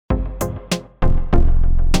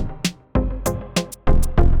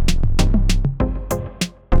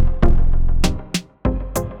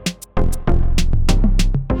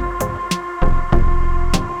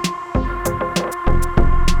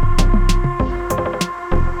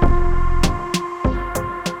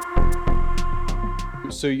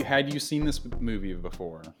So had you seen this movie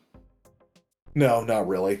before? No, not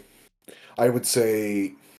really. I would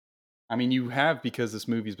say, I mean, you have because this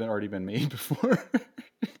movie's been already been made before.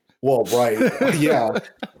 well, right. Yeah,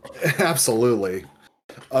 absolutely.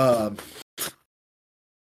 Um,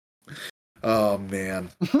 oh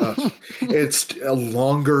man. It's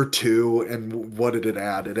longer too, and what did it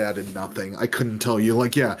add? It added nothing. I couldn't tell you.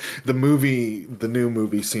 Like, yeah, the new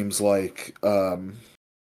movie seems like, yeah,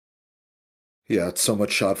 it's so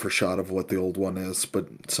much shot for shot of what the old one is, but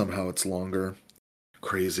somehow it's longer.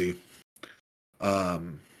 Crazy.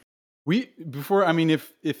 Um, We before I mean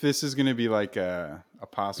if this is going to be like a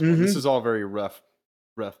possible, and this mhm. is all very rough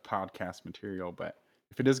podcast material, but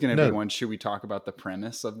if it is going to be No, one, should we talk about the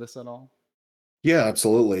premise of this at all? yeah,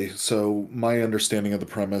 absolutely. So, my understanding of the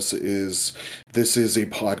premise is this is a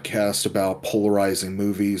podcast about polarizing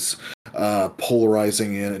movies,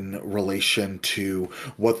 polarizing in relation to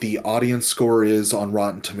what the audience score is on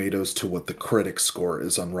Rotten Tomatoes to what the critic score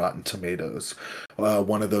is on Rotten Tomatoes.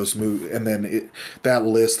 One of those movies, and then that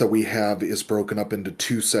list that we have is broken up into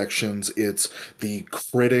two sections. It's the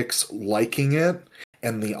critics liking it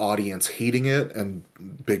and the audience hating it, and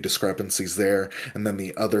big discrepancies there. And then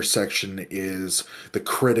the other section is the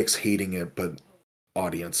critics hating it, but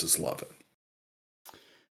audiences love it.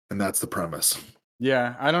 And that's the premise.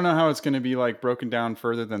 Yeah, I don't know how it's going to be like broken down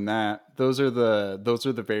further than that. Those are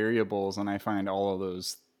the variables, and I find all of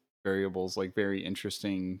those variables like very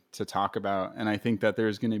interesting to talk about. And I think that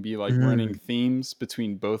there's going to be like running Mm. themes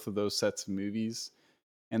between both of those sets of movies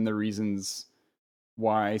and the reasons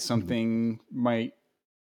why something might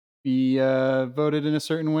be voted in a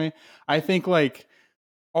certain way. I think like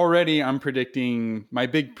already I'm predicting my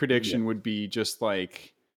big Yeah. prediction would be just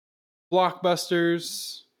like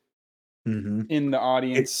blockbusters Mm-hmm. in the It,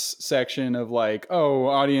 audience section of like, oh,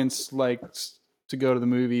 audience likes to go to the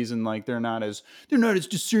movies and like they're not as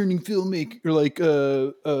discerning filmmaker or like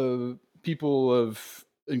people of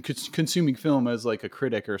consuming film as like a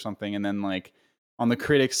critic or something. And then like on the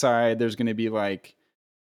critic side there's going to be like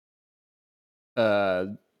uh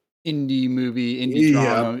indie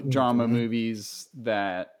yeah. drama Mhm. movies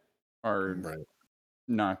that are Right.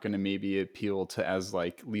 not going to maybe appeal to as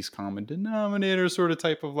like least common denominator sort of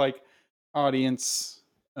type of like audience,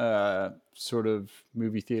 sort of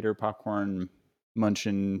movie theater popcorn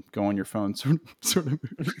munching go on your phone sort of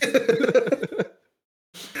movies.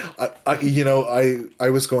 I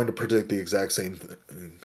was going to predict the exact same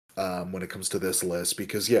thing when it comes to this list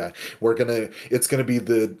because yeah, it's gonna be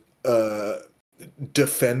the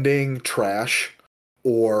defending trash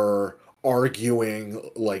or arguing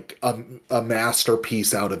like a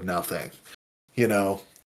masterpiece out of nothing. You know,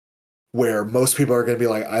 where most people are going to be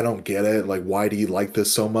like, I don't get it. Like, why do you like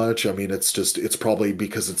this so much? I mean, it's probably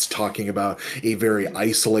because it's talking about a very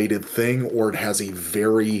isolated thing or it has a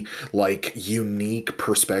very, like, unique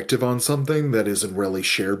perspective on something that isn't really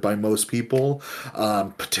shared by most people.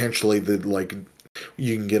 Potentially,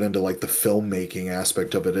 you can get into, like, the filmmaking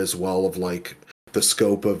aspect of it as well, of, like, the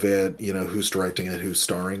scope of it, who's directing it, who's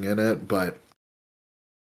starring in it. But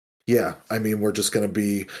yeah, I mean, it's going to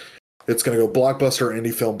go blockbuster,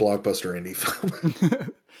 indie film. And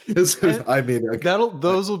I mean,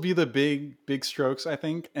 those will be the big strokes, I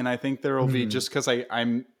think. And I think there will be, mm, just because I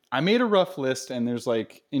made a rough list, and there's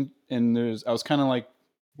like and there's I was kind of like,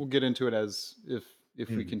 we'll get into it as if we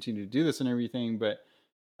mm, continue to do this and everything, but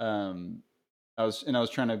um I was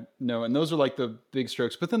trying to know, and those are like the big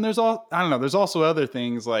strokes. But then I don't know, there's also other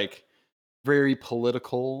things like very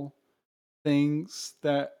political things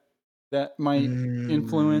that might mm,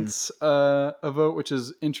 influence a vote, which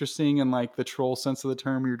is interesting in like the troll sense of the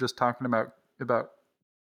term. You're just talking about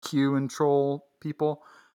Q and troll people,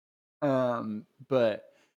 but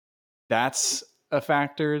that's a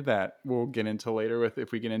factor that we'll get into later with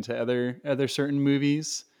if we get into other certain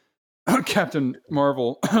movies. Captain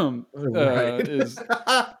Marvel right. is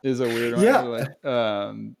a weird one. Yeah.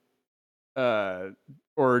 Like uh,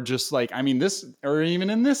 or just like I mean this, or even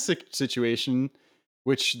in this situation,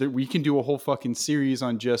 which that we can do a whole fucking series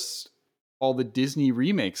on just all the Disney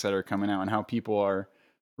remakes that are coming out and how people are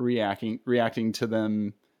reacting to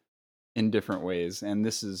them in different ways. And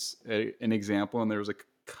this is an example. And there was a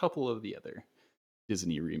couple of the other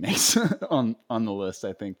Disney remakes on the list,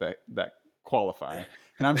 I think that qualify.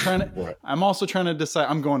 And Right. I'm also trying to decide.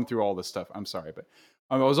 I'm going through all this stuff. I'm sorry, but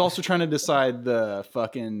I was also trying to decide the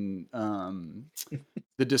fucking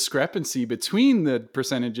the discrepancy between the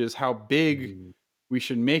percentages, how big Mm. we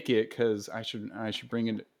should make it, because I should bring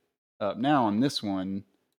it up now on this one.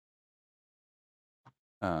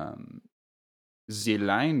 Um, The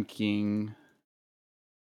Lion King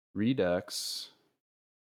Redux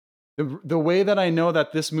The way that I know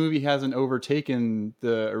that this movie hasn't overtaken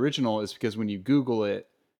the original is because when you Google it,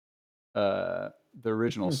 the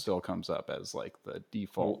original still comes up as like the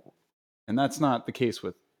default, and that's not the case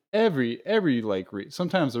with every like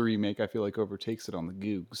sometimes the remake I feel like overtakes it on the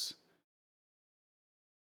Googs.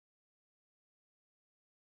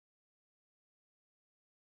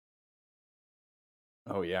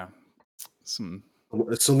 Oh yeah, some.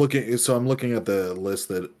 So I'm looking at the list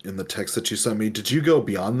that in the text that you sent me. Did you go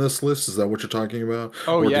beyond this list? Is that what you're talking about?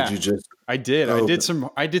 Oh Or did yeah, you just I did. Oh,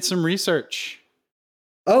 I did some research.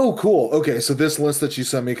 oh, cool. Okay, so this list that you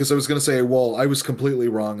sent me, because I was going to say, well, I was completely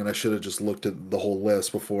wrong, and I should have just looked at the whole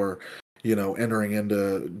list before, entering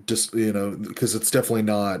into just, because it's definitely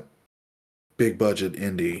not big budget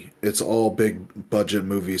indie. It's all big budget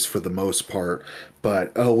movies for the most part,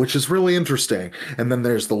 but which is really interesting. And then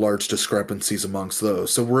there's the large discrepancies amongst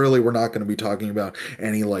those. So really, we're not going to be talking about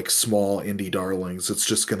any like small indie darlings. It's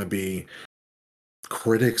just going to be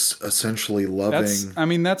critics essentially loving.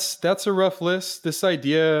 That's a rough list. This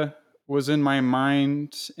idea was in my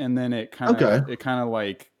mind, and then Okay. it kind of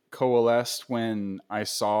like coalesced when I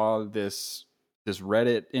saw this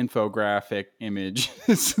Reddit infographic image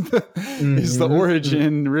is the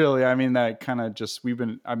origin, really. I mean, that kind of just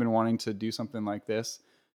I've been wanting to do something like this,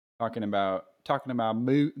 talking about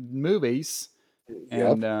movies,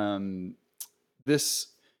 Yep. and this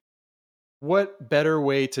what better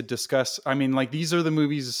way to discuss, I mean, like, these are the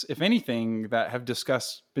movies, if anything, that have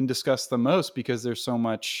been discussed the most, because there's so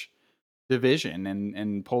much division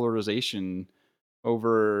and polarization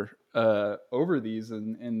over these,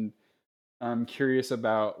 and I'm curious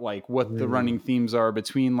about like what the running themes are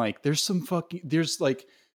between, like, there's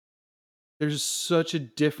such a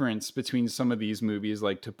difference between some of these movies,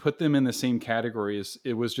 like, to put them in the same categories.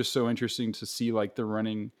 It was just so interesting to see like the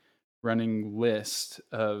running list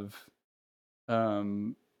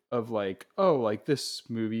um like, oh, like this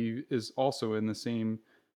movie is also in the same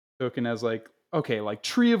token as, like, okay, like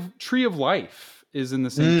Tree of Life is in the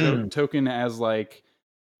same token as like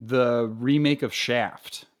the remake of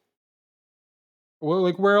Shaft. Well,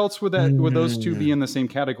 like, where else would those two be in the same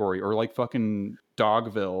category? Or like fucking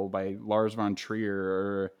Dogville by Lars von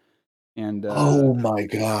Trier, and Oh my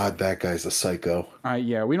God, that guy's a psycho.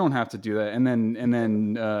 yeah, we don't have to do that. And then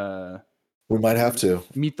We might have to.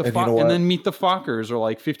 And you know and what? then Meet the Fockers, or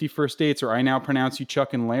like 50 First Dates, or I Now Pronounce You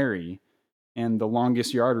Chuck and Larry, and The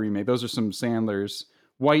Longest Yard remake. Those are some Sandlers.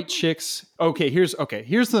 White Chicks. Here's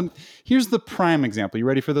the prime example. You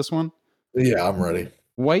ready for this one? Yeah, I'm ready.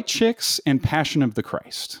 White Chicks and Passion of the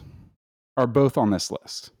Christ are both on this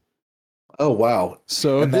list. Oh wow.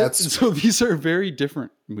 So And that's so these are very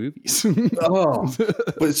different movies.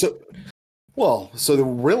 but so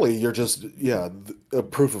really you're just a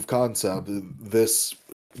proof of concept. This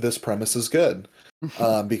premise is good.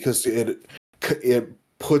 Because it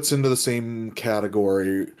puts into the same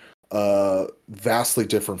category vastly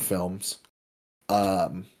different films.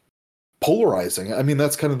 Polarizing. I mean,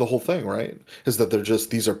 that's kind of the whole thing, right? Is that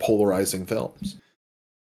these are polarizing films.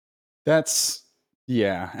 That's,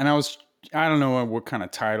 yeah. And I don't know what kind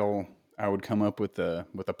of title I would come up with a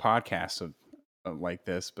podcast of like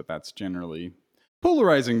this, but that's generally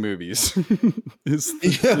polarizing movies. is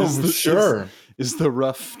the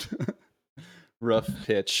rough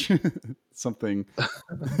pitch. something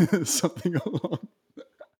along.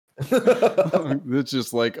 It's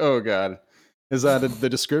just like, oh god, is that the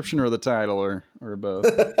description or the title, or both?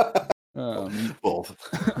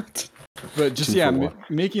 Both. But just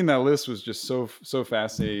making that list was just so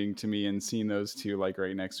fascinating to me, and seeing those two like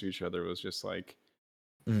right next to each other was just like,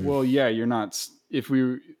 well, yeah, you're not. If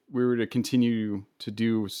we were to continue to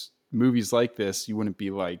do movies like this, you wouldn't be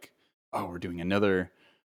like, oh, we're doing another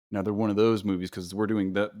one of those movies because we're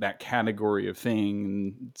doing that category of thing,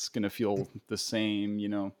 and it's gonna feel the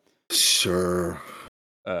same, Sure.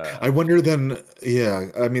 I wonder then,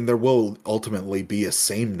 I mean, there will ultimately be a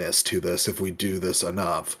sameness to this if we do this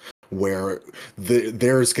enough, where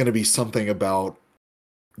there's going to be something about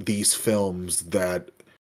these films that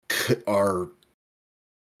are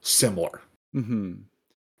similar. Mm-hmm.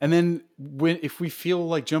 And then if we feel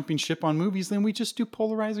like jumping ship on movies, then we just do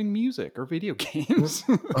polarizing music or video games.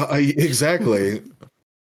 Exactly.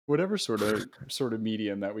 Whatever sort of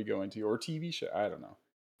medium that we go into, or TV show. I don't know.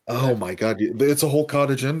 Oh my God. It's a whole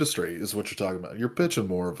cottage industry is what you're talking about. You're pitching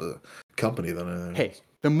more of a company than anything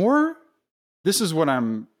else. This is what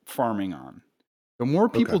I'm farming on. The more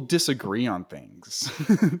people disagree on things,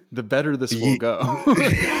 the better this will go.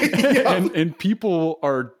 and people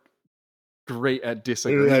are great at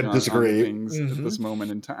disagreeing on things at this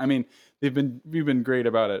moment in time. I mean, we've been great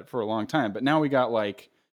about it for a long time, but now we got like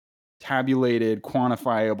tabulated,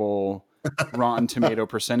 quantifiable Rotten Tomato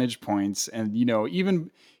percentage points. And, you know,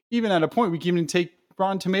 even at a point, we can even take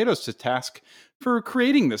Rotten Tomatoes to task for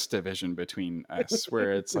creating this division between us,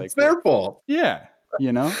 where it's like, It's their fault. yeah,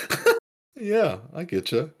 you know? Yeah, I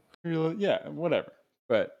get you. Yeah, whatever.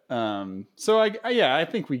 But so I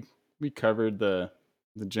think we covered the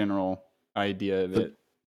general idea of it.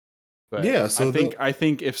 But Yeah, so I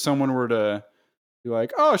think if someone were to be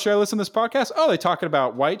like, oh, should I listen to this podcast? Oh, they talking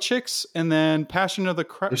about white chicks and then Passion of the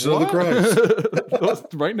Christ. Passion of the Christ.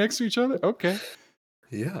 Right next to each other? Okay.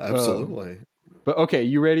 Yeah, absolutely. But okay,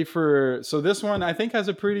 you ready for... So this one I think has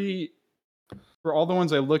a pretty... For all the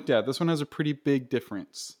ones I looked at, this one has a pretty big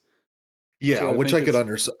difference. Yeah, So which I could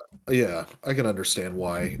understand. Yeah, I can understand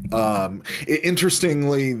why.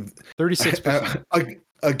 Interestingly, 36%.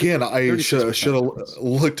 Again, I should 36% have difference.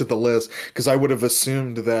 looked at the list because I would have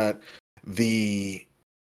assumed that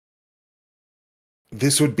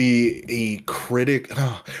this would be a critic.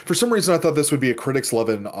 For some reason, I thought this would be a critics love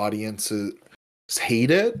it and audiences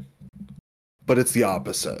hate it, but it's the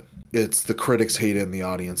opposite. It's the critics hate it and the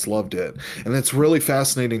audience loved it. And it's really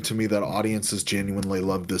fascinating to me that audiences genuinely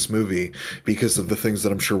loved this movie because of the things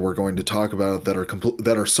that I'm sure we're going to talk about that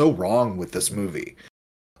are so wrong with this movie.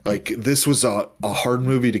 Like, this was a hard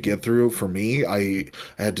movie to get through for me. I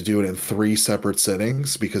had to do it in 3 separate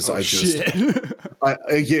sittings because Oh, shit. which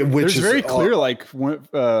There's is very clear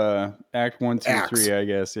act 1, 2, acts. 3, I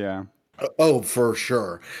guess. Yeah. Oh, for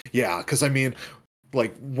sure. Yeah, because I mean,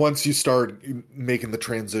 like, once you start making the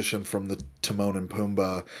transition from the Timon and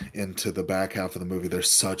Pumbaa into the back half of the movie, there's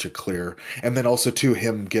such a clear, and then also too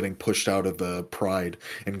him getting pushed out of the Pride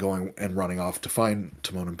and going and running off to find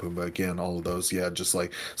Timon and Pumbaa again. All of those, yeah, just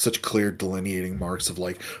like such clear delineating marks of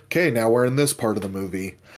like, okay, now we're in this part of the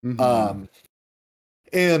movie. Mm-hmm.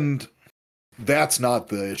 And that's not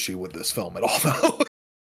the issue with this film at all, though.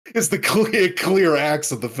 Is the clear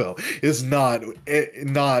acts of the film is not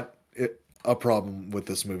a problem with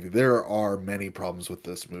this movie. There are many problems with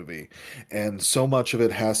this movie, and so much of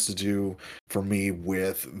it has to do for me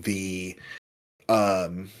with the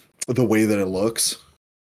way that it looks.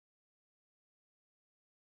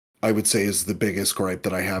 I would say is the biggest gripe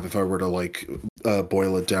that I have if I were to like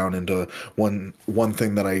boil it down into one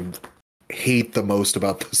thing that I hate the most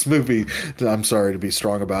about this movie. I'm sorry to be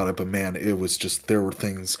strong about it, but man, it was just, there were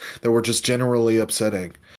things that were just generally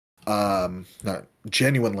upsetting. Not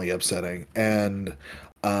genuinely upsetting, and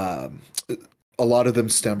a lot of them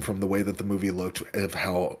stem from the way that the movie looked, of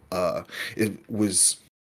how it was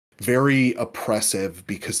very oppressive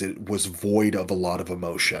because it was void of a lot of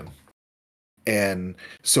emotion. And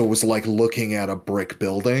so it was like looking at a brick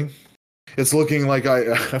building. It's looking like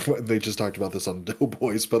they just talked about this on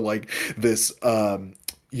Doughboys, but like this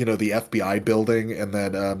you know, the FBI building and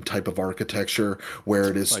that type of architecture where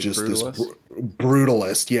it is like just brutalist? This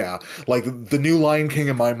brutalist. Yeah, like the new Lion King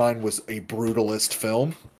in my mind was a brutalist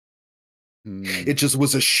film. It just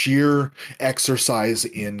was a sheer exercise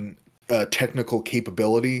in technical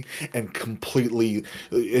capability, and completely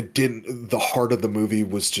it didn't, the heart of the movie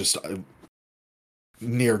was just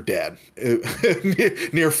near dead,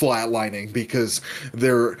 near flatlining, because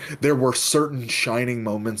there were certain shining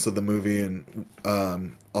moments of the movie, and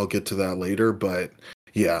I'll get to that later, but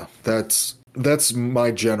yeah, that's my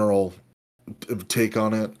general take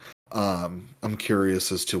on it. I'm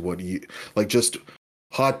curious as to what you like, just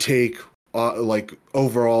hot take, like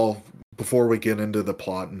overall, before we get into the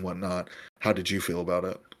plot and whatnot. How did you feel about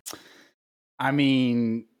it? I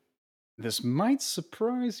mean, this might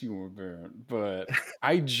surprise you a bit, but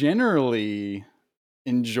I generally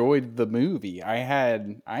enjoyed the movie. I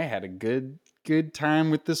had a good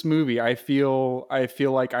time with this movie. I feel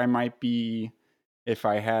like I might be, if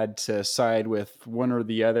I had to side with one or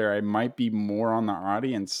the other, I might be more on the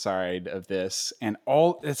audience side of this. And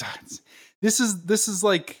this is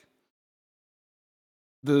like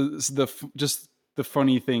the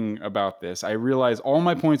funny thing about this. I realize all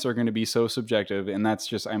my points are going to be so subjective, and that's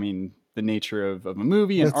just, I mean, the nature of a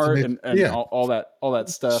movie and art and yeah, all that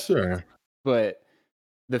stuff. Sure. But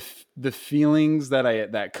the feelings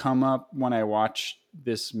that come up when I watch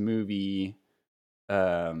this movie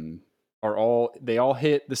they all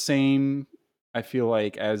hit the same, I feel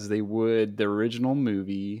like, as they would the original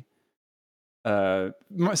movie.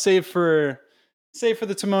 Save for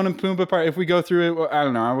the Timon and Pumbaa part. If we go through it, well, I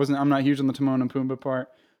don't know. I'm not huge on the Timon and Pumbaa part,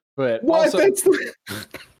 but what? Also,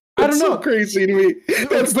 I don't know. So crazy to me.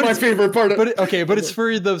 That's my favorite part. But it's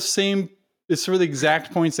for the same. It's for the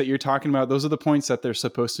exact points that you're talking about. Those are the points that they're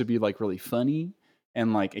supposed to be like really funny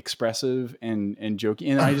and like expressive and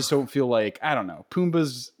joking. And I just don't feel like, I don't know.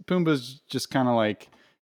 Pumbaa's just kind of like,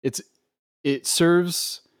 it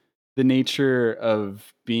serves the nature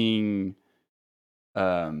of being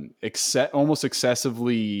almost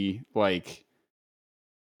excessively like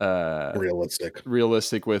Realistic.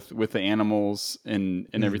 realistic with the animals and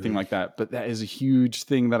everything Mhm. like that. But that is a huge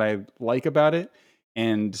thing that I like about it.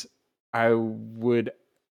 And I would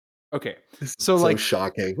okay. This is So so like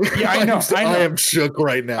shocking. yeah, I know. I I know. am shook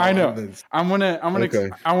right now I on know. this. Okay.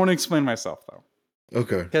 I want to explain myself though.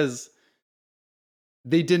 Okay. Cuz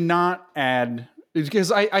they did not add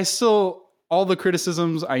because I still all the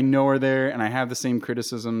criticisms I know are there and I have the same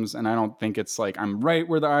criticisms and I don't think it's like I'm right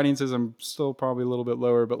where the audience is. I'm still probably a little bit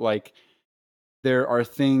lower, but like there are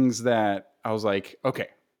things that I was like, okay,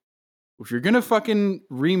 if you're gonna fucking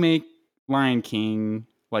remake Lion King,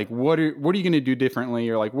 like what are you gonna do differently,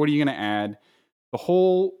 or like what are you gonna add? The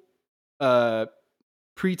whole uh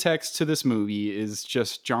pretext to this movie is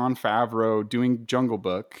just Jon Favreau doing Jungle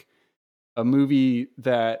Book, a movie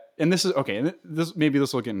that, and this is okay. This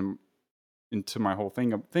will get into my whole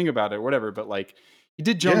thing about it, whatever. But like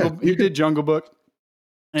Yeah, you he can. did Jungle Book,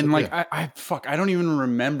 and like Yeah. I don't even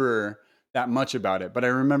remember that much about it, but I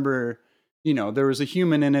remember, there was a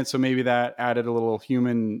human in it, so maybe that added a little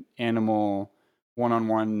human animal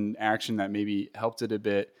one-on-one action that maybe helped it a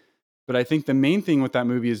bit. But I think the main thing with that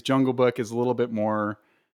movie is Jungle Book is a little bit more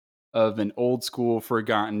of an old school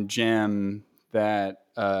forgotten gem that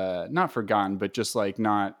not forgotten, but just like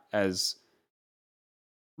not as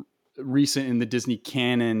recent in the Disney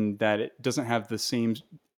canon, that it doesn't have the same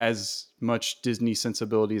as much Disney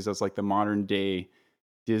sensibilities as like the modern day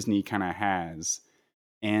Disney kind of has.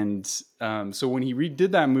 And so when he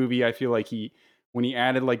redid that movie, I feel like when he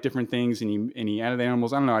added like different things and he added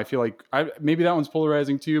animals, I don't know. I feel like maybe that one's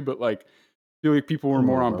polarizing too, but like I feel like people A were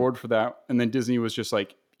more little on bit. board for that. And then Disney was just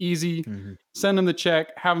like easy, Mhm. send them the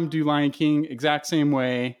check, have them do Lion King exact same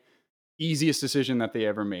way. Easiest decision that they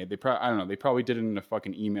ever made. I don't know. They probably did it in a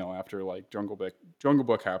fucking email after like Jungle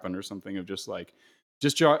Book happened or something, of just like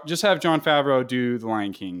just have Jon Favreau do the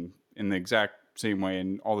Lion King in the exact same way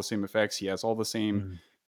and all the same effects. He has all the same Mhm.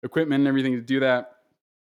 equipment and everything to do that,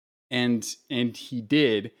 and he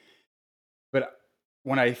did. But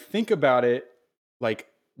when I think about it, like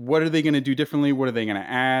what are they going to do differently? What are they going to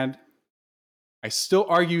add? I still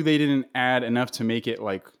argue they didn't add enough to make it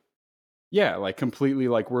like, yeah, like completely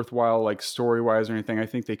like worthwhile, like story wise or anything. I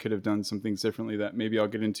think they could have done some things differently that maybe I'll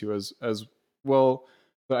get into as well.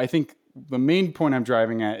 But I think the main point I'm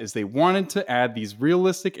driving at is they wanted to add these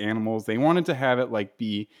realistic animals. They wanted to have it like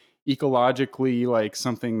be ecologically like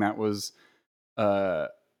something that was uh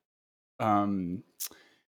um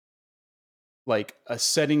like a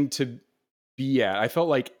setting to be at. I felt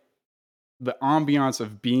like the ambiance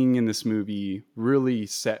of being in this movie really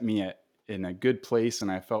set me in a good place,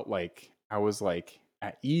 and I felt like I was like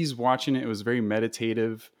at ease watching it. It was very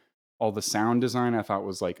meditative. All the sound design I thought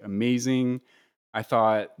was like amazing. I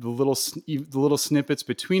thought the little snippets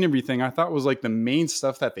between everything I thought was like the main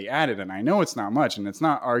stuff that they added, and I know it's not much, and it's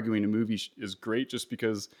not arguing a movie is great just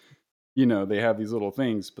because they have these little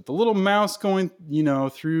things, but the little mouse going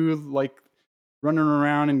through like running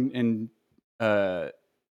around uh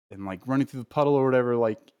and like running through the puddle or whatever,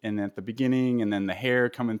 like, and at the beginning, and then the hair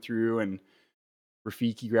coming through and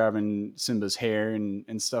Rafiki grabbing Simba's hair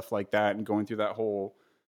and stuff like that, and going through that whole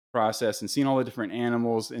process and seeing all the different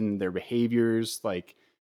animals and their behaviors, like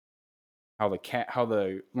how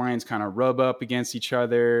the lions kind of rub up against each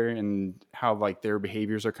other and how like their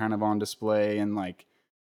behaviors are kind of on display, and like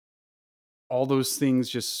all those things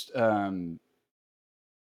just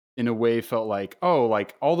in a way felt like, oh,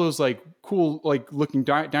 like all those like cool like looking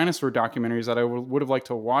dinosaur documentaries that I would have liked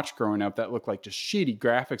to watch growing up that looked like just shitty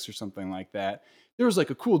graphics or something like that. There was like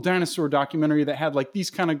a cool dinosaur documentary that had like these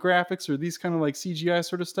kind of graphics or these kind of like CGI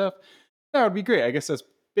sort of stuff. That would be great. I guess that's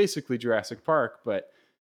basically Jurassic Park, but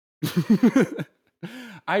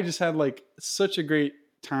I just had like such a great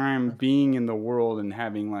time being in the world and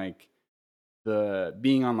having like the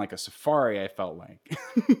being on like a safari, I felt like.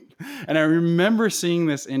 And I remember seeing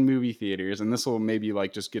this in movie theaters, and this will maybe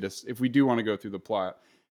like just get us, if we do want to go through the plot,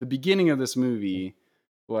 the beginning of this movie,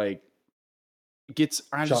 like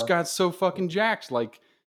I just Sean. got so fucking jacked, like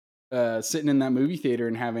sitting in that movie theater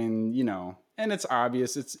and having, and it's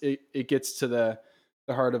obvious, it gets to the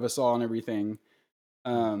heart of us all and everything.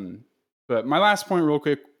 um but my last point real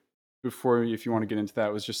quick before, if you want to get into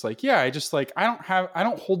that, was just like, yeah, I just like I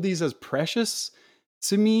don't hold these as precious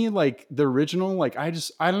to me, like the original. Like I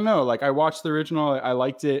don't know, like I watched the original, I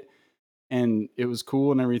liked it and it was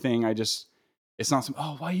cool and everything. It's not some,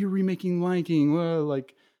 oh, why are you remaking Lion King? Well,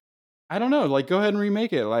 like I don't know, like go ahead and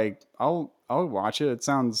remake it. Like I'll watch it. That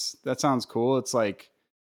sounds cool. It's like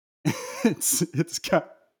it's got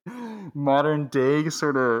modern day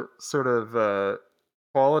sort of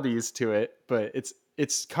qualities to it, but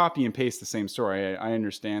it's copy and paste the same story. I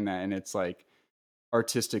understand that, and it's like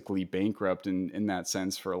artistically bankrupt in that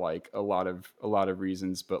sense for like a lot of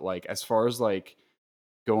reasons. But like as far as like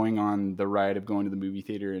going on the ride of going to the movie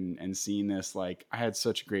theater and seeing this, like I had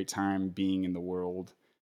such a great time being in the world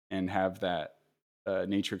and have that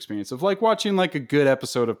nature experience of like watching like a good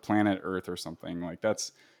episode of Planet Earth or something. Like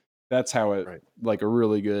that's how it Right. like a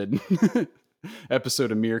really good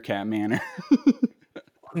episode of Meerkat Manor.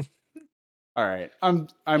 All right, I'm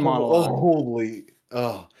Oh, monologue. holy.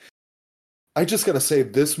 Oh, I just gotta say,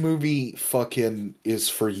 this movie fucking is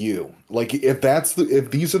for you. Like, if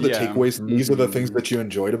these are the Yeah. takeaways, these are the things Mhm. that you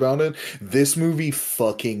enjoyed about it. This movie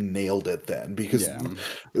fucking nailed it. Then, because, Yeah.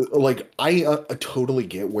 like, I totally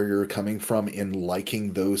get where you're coming from in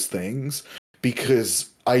liking those things, because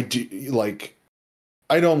I do like.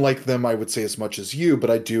 I don't like them, I would say, as much as you, but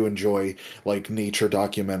I do enjoy like nature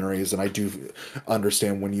documentaries, and I do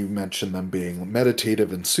understand when you mention them being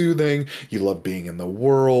meditative and soothing. You love being in the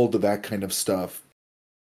world, that kind of stuff.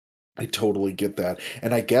 I totally get that.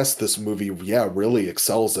 And I guess this movie, yeah, really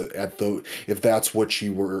excels at the if that's what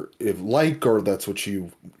you were if like, or that's what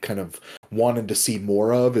you kind of wanted to see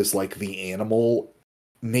more of, is like the animal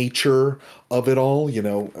nature of it all,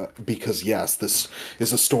 because yes, this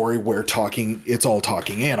is a story where it's all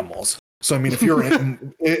talking animals. So I mean, if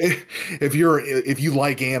you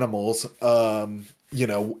like animals, and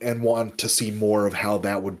want to see more of how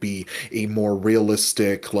that would be a more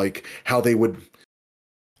realistic, like how they would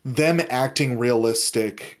them acting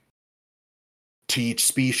realistic to each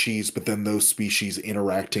species, but then those species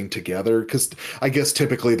interacting together. Because I guess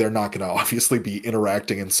typically they're not going to obviously be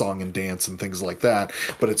interacting in song and dance and things like that.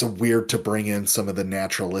 But it's a weird to bring in some of the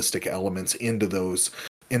naturalistic elements into those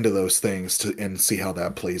things to and see how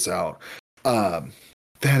that plays out. Um,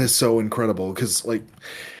 that is so incredible because like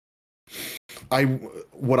I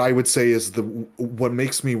what I would say is what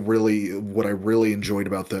I really enjoyed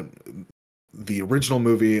about the original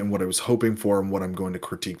movie and what I was hoping for and what I'm going to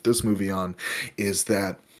critique this movie on is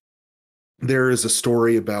that there is a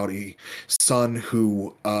story about a son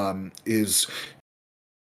who is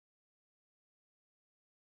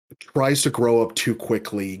tries to grow up too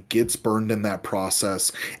quickly, gets burned in that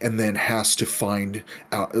process, and then has to find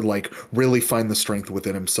out, like, really find the strength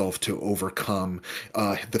within himself to overcome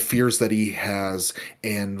the fears that he has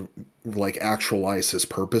and, like, actualize his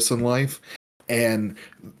purpose in life. And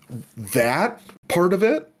that part of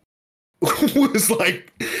it was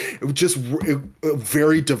like just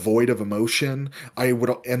very devoid of emotion.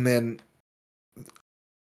 And then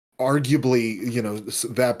arguably,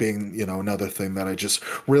 that being, another thing that I just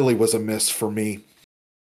really was a miss for me.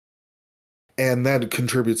 And that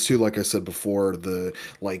contributes to, like I said before, the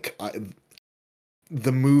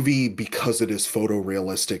movie, because it is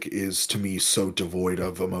photorealistic, is to me so devoid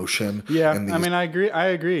of emotion. Yeah, And I these mean, I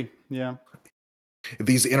agree. Yeah.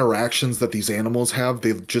 these interactions that these animals have,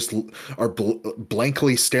 they just are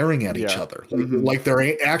blankly staring at each Yeah. other, Mhm. like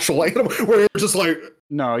they're actual animal, where they're just like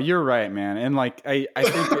No, you're right, man. And like I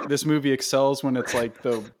think this movie excels when it's like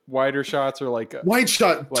the wider shots are like wide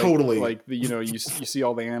shot, totally. like the you see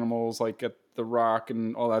all the animals like at the rock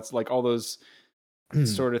and all that's like all those Hmm.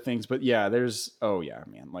 sort of things. But yeah, there's oh yeah,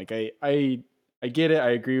 man. Like I get it.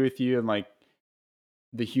 I agree with you and like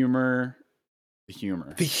the humor, the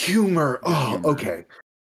humor, The humor. the Oh, humor. okay.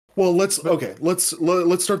 Well, But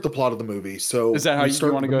let's start the plot of the movie. is So that how we you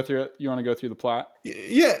start want to with go through it? You want to go through the plot?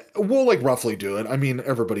 yeah, we'll like roughly do it. I mean,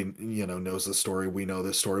 everybody knows the story. We know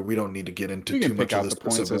this story. We don't need to get into We can too pick much of out the the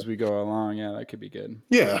points specific. as we go along. Yeah, that could be good.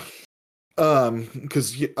 Yeah.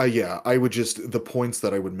 Because yeah, I would just the points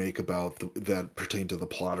that I would make about that pertain to the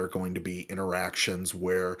plot are going to be interactions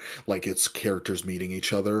where like it's characters meeting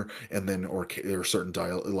each other, and then or certain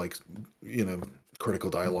like you know critical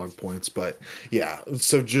dialogue points. But yeah,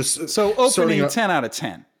 so just So starting opening up 10 out of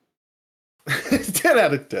 10. 10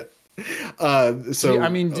 out of 10. I So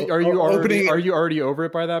mean, opening. are you already over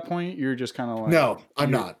it by that point? You're just kind of like No, I'm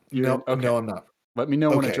not. you're No, okay. no, I'm not. Let me know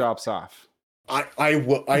when it Okay. drops off.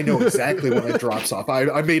 I know exactly when it drops off.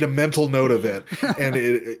 I made a mental note of it,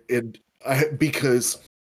 and because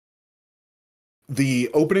the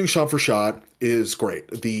opening shot for shot is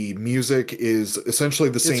great. The music is essentially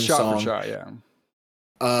the It's same shot for song, shot,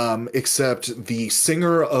 yeah. except the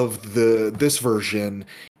singer of this version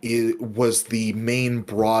was the main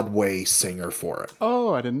Broadway singer for it.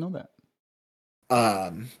 Oh, I didn't know that.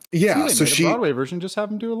 See, Yeah, they so made a she Broadway version. Just have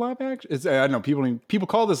them do a live action. I don't know. People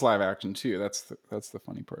call this live action too. That's the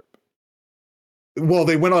funny part. Well,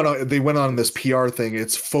 they went on this PR thing.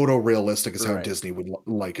 It's photorealistic is how Right. Disney would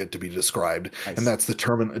like it to be described, I and see. that's the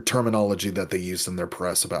terminology that they used in their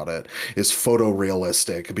press about it is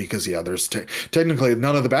photorealistic because yeah, there's technically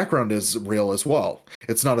none of the background is real as well.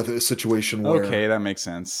 It's not a situation where Okay, that makes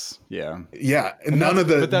sense. Yeah. yeah, And none of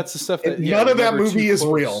that's the stuff that none of that never too movie is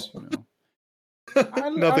real. close, you know.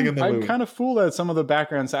 Nothing in the I'm movie. kind of fooled at some of the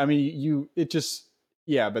backgrounds. I mean, it just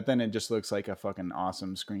yeah, but then it just looks like a fucking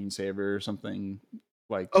awesome screensaver or something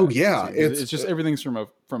like Oh that. yeah, It's just everything's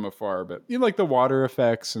from afar, but you like the water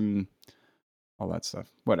effects and all that stuff.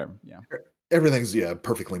 Whatever. Yeah. everything's yeah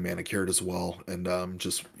perfectly manicured as well, and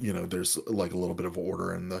just there's like a little bit of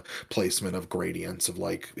order in the placement of gradients of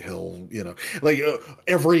like hill, like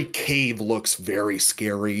every cave looks very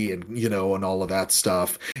scary, and and all of that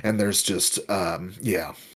stuff, and there's just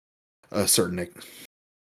yeah a certain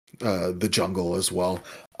the jungle as well.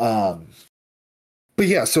 Um, but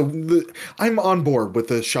yeah, so I'm on board with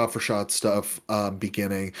the shot for shot stuff.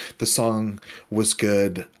 Beginning, the song was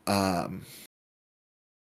good.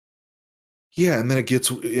 Yeah, and then it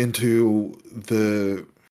gets into the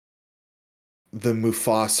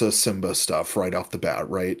Mufasa Simba stuff right off the bat,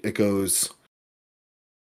 right? It goes,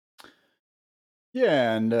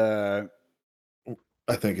 Yeah, and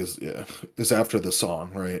I think is after the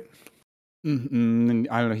song, right? and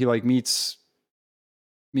I don't know, he like meets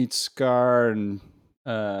Scar and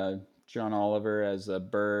uh John Oliver as a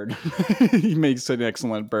bird. He makes an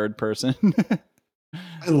excellent bird person.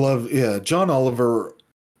 I love, yeah, John Oliver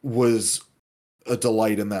was a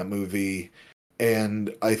delight in that movie,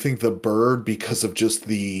 and I think the bird because of just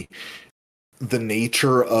the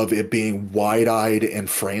nature of it being wide-eyed and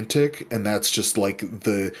frantic, and that's just like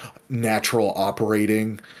the natural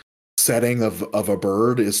operating setting of a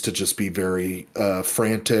bird is to just be very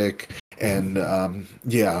frantic and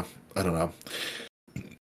yeah, I don't know,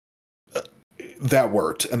 that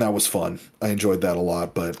worked and that was fun. I enjoyed that a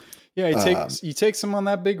lot, but Yeah, um he takes him on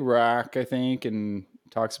that big rock, I think, and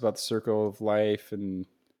talks about the circle of life and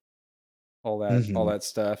all mhm. that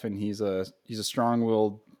stuff. And he's a strong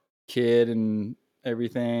willed kid and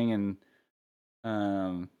everything, and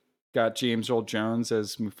um, got James Earl Jones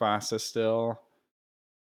as Mufasa still.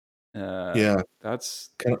 Yeah, That's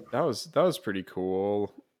kind of, that was pretty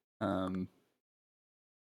cool. Um,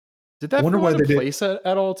 did I that wonder fall why into they did. place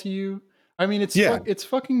at all to you? I mean, Yeah. it's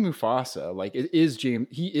fucking Mufasa. Like it is James.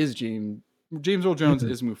 He is James Earl Jones Mhm.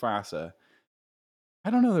 is Mufasa. I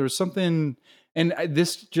don't know. There was something, and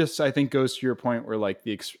this just I think goes to your point where like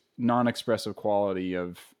the non-expressive quality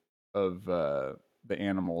of the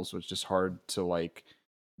animals was just hard to like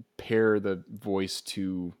pair the voice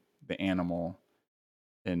to the animal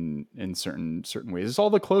in certain ways. It's all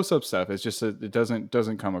the close-up stuff. It's just that it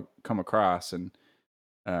doesn't come across. And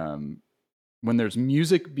um, when there's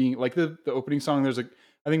music being like the opening song, there's I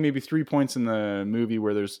think maybe 3 points in the movie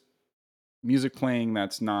where there's music playing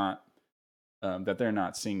that's not that they're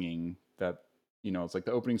not singing. That it's like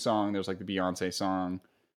the opening song. There's like the Beyonce song,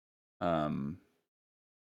 um,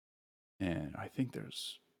 and I think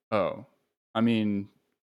there's oh, I mean,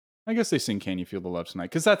 I guess they sing "Can You Feel the Love Tonight"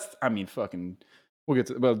 because that's I mean fucking. We'll get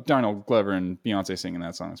to well Donald Glover and Beyonce singing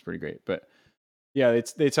that song is pretty great, but yeah,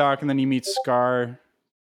 they talk and then he meets Scar.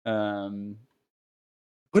 Um,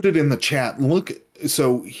 Put it in the chat. Look,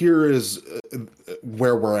 so here is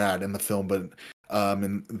where we're at in the film, but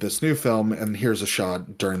in this new film, and here's a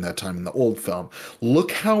shot during that time in the old film.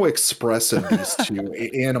 Look how expressive these two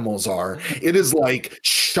animals are. It is like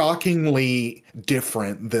shockingly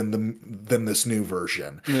different than this new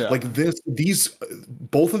version. yeah. Like these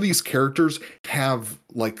both of these characters have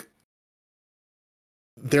like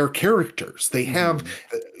their characters. They have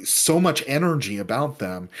Mm-hmm. so much energy about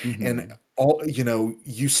them, and Mm-hmm. all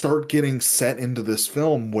you start getting set into this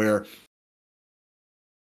film where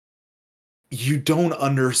you don't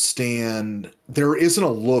understand. There isn't a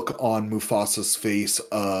look on Mufasa's face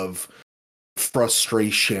of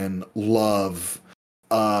frustration, love,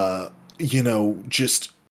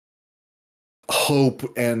 just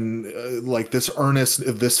hope and like this earnest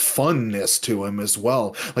this funness to him as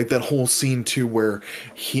well, like that whole scene too where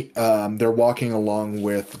they're walking along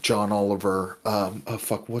with John Oliver, oh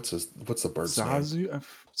fuck, what's the bird's name? Zazu.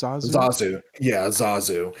 Zazu, yeah,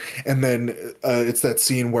 Zazu. And then it's that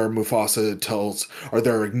scene where Mufasa tells, or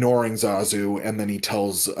they're ignoring Zazu, and then he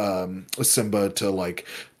tells Simba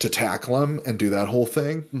to tackle him and do that whole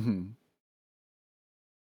thing. Mm-hmm.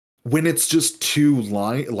 When it's just two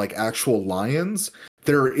like actual lions,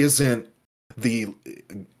 there isn't the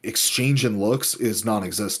exchange in looks is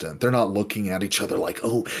non-existent. They're not looking at each other like,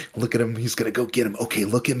 oh, look at him, he's gonna go get him. Okay,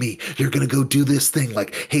 look at me, you're gonna go do this thing.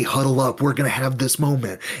 Like, hey, huddle up, we're gonna have this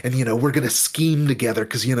moment, and we're gonna scheme together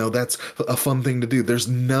because that's a fun thing to do. There's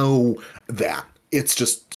no that. It's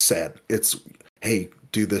just said. It's, hey,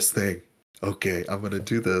 do this thing. Okay, I'm gonna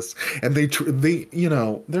do this, and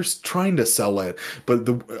they're trying to sell it, but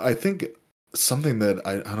I think something that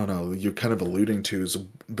I don't know, you're kind of alluding to is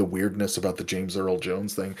the weirdness about the James Earl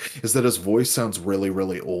Jones thing is that his voice sounds really,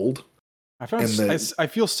 really old. I found And that I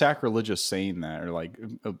feel sacrilegious saying that, or like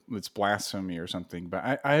it's blasphemy or something.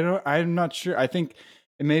 But I don't, I'm not sure. I think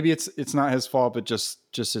maybe it's not his fault, but just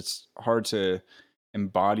it's hard to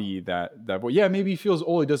embody that. But yeah, maybe he feels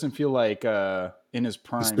old. He doesn't feel like in his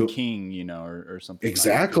prime king, or something. Like he feels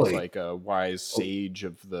exactly. like a wise sage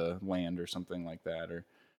of the land or something like that, or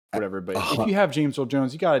whatever. But if Uh, you have James Earl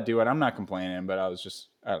Jones, you got to do it. I'm not complaining, but I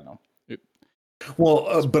don't know.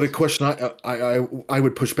 but a question I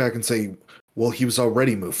would push back and say, well, he was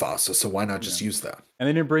already Mufasa, so why not Yeah. just use that? And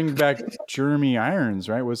they didn't bring back Jeremy Irons,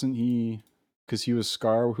 right? Wasn't he? Because he was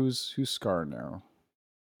Scar. Who's Scar now?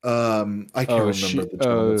 I can't remember the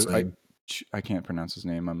gentleman's name. I can't pronounce his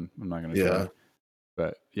name. I'm not gonna Yeah, try.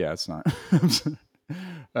 But yeah, it's not.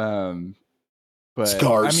 um, but I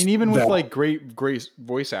Scars. mean, even with That like great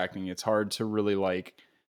voice acting, it's hard to really like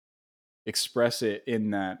express it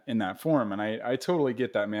in that form. And I totally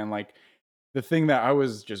get that, man. Like the thing that I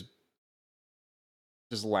was just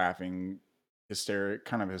laughing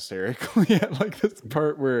kind of hysterically at, like this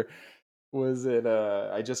part where was it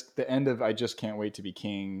the end of I Just Can't Wait to Be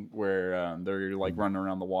King, where they're like running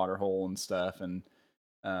around the water hole and stuff,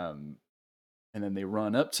 um and then they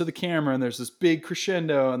run up to the camera and there's this big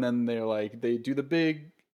crescendo, and then they do the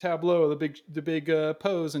big tableau, the big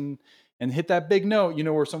pose, and hit that big note,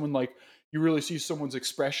 where someone like you really see someone's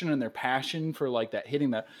expression and their passion for like that,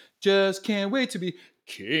 hitting that just can't wait to be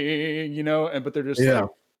king, and but they're just yeah, like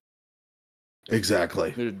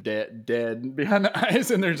exactly. they're dead behind the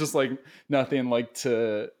eyes, and they're just like nothing like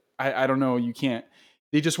to I don't know, you can't,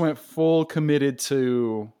 they just went full committed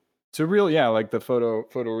to real, yeah, like the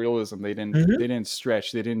photorealism. They didn't Mhm. they didn't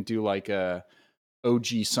stretch. They didn't do like a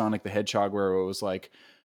OG Sonic the Hedgehog where it was like,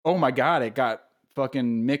 oh my god, it got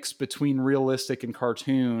fucking mixed between realistic and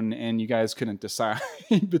cartoon and you guys couldn't decide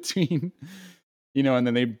between, and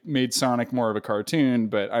then they made Sonic more of a cartoon.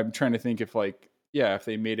 But I'm trying to think if like, yeah, if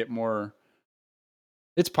they made it more,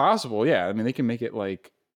 it's possible. Yeah, I mean, they can make it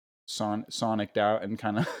like soniced out and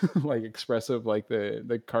kind of like expressive, like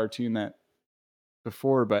the cartoon that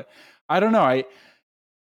before. But I don't know.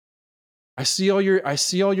 I see all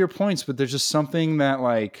your points, but there's just something that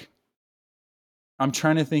like I'm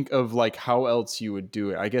trying to think of like how else you would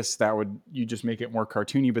do it. I guess that would, you just make it more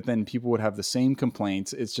cartoony, but then people would have the same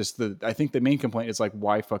complaints. It's just I think the main complaint is like,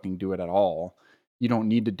 why fucking do it at all? You don't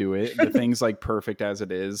need to do it. The thing's like perfect as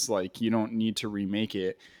it is. Like you don't need to remake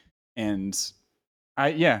it. And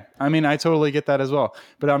I mean, I totally get that as well.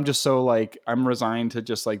 But I'm just so like, I'm resigned to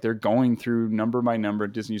just like they're going through number by number.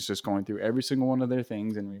 Disney's just going through every single one of their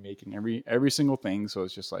things and remaking every single thing. So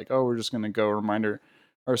it's just like, oh, we're just gonna go remind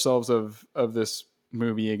ourselves of this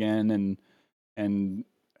movie again, and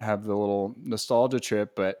have the little nostalgia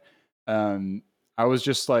trip. But I was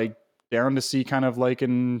just like down to see kind of like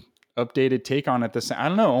an updated take on it. This, I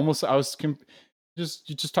don't know, almost I was just,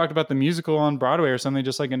 you just talked about the musical on Broadway or something,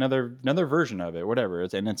 just like another version of it, whatever.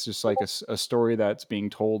 And it's just like a story that's being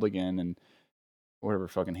told again, and whatever,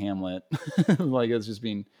 fucking Hamlet, like it's just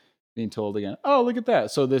being told again. Oh, look at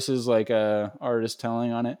that! So this is like a artist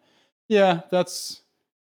telling on it. Yeah, that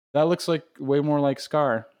looks like way more like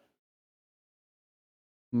Scar.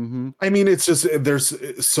 Mm-hmm. I mean, it's just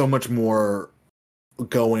there's so much more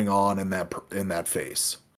going on in that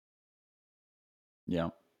face. Yeah.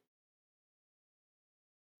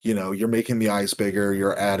 You're making the eyes bigger,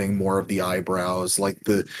 you're adding more of the eyebrows, like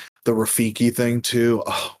the Rafiki thing too.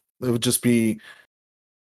 Oh, it would just be,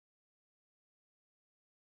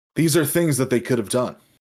 these are things that they could have done.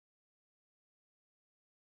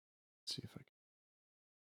 Let's see if I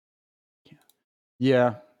can.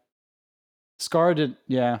 Yeah. Scar did.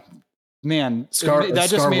 Yeah. Man, that just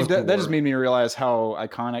Scar made was that just more. made me realize how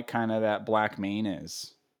iconic kind of that black mane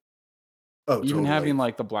is. Oh, Even having totally.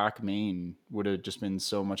 like the black mane would have just been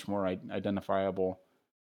so much more identifiable.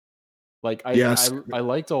 Like Yes. I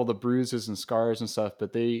liked all the bruises and scars and stuff,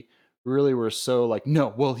 but they really were so like,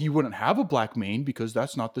 no, well, he wouldn't have a black mane because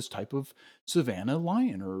that's not this type of Savannah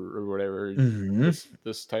lion, or whatever, Hmm.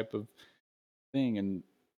 this type of thing. And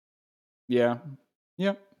yeah,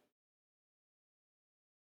 yeah,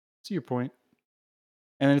 see your point.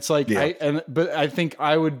 And it's like Yeah. but I think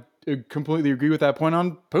I would completely agree with that point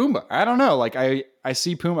on Pumbaa. I don't know. Like I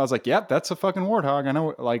see Pumbaa. I was like, yep, that's a fucking warthog. I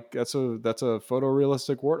know. Like that's a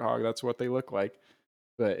photorealistic warthog. That's what they look like.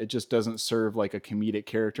 But it just doesn't serve like a comedic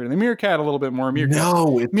character. And the meerkat a little bit more.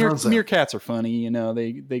 No, it doesn't. Meerkats are funny. You know,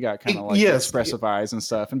 they got kind of like Yes, expressive eyes and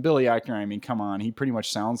stuff. And Billy Eichner, I mean, come on, he pretty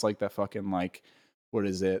much sounds like that fucking like, what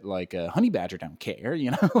is it, like a honey badger don't care,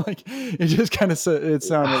 you know? Like it just kind of it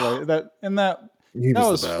sounded like that. And that he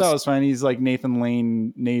was the that best. was fine. He's like Nathan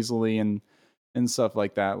Lane nasally and stuff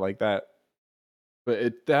like that,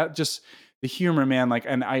 but that just the humor, man. Like,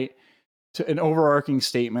 and to an overarching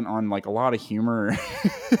statement on like a lot of humor,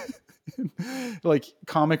 like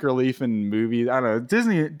comic relief in movies. I don't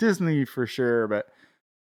know, Disney for sure, but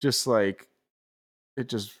just like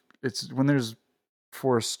it's when there's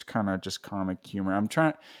forced kind of just comic humor.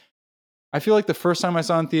 I feel like the first time I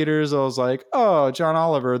saw in theaters, I was like, "Oh, John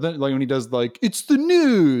Oliver." Then, like when he does like, "It's the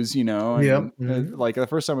news," you know, and Yep. Mhm. like the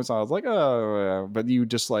first time I saw, I was like, "Oh," but you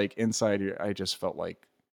just like inside, I just felt like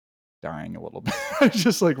dying a little bit. I was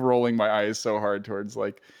just like rolling my eyes so hard towards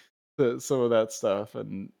like some of that stuff,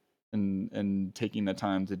 and taking the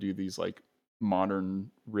time to do these like modern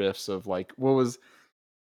riffs of like what was.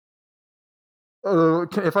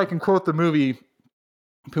 If I can quote the movie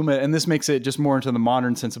Pumbaa, and this makes it just more into the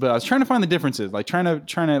modern sense. But I was trying to find the differences, like trying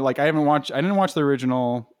to like I didn't watch the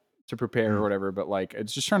original to prepare or whatever, but like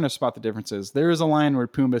it's just trying to spot the differences. There is a line where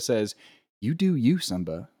Pumbaa says, "You do you,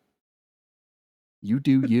 Simba. You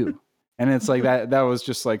do you," and it's like that was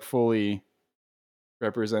just like fully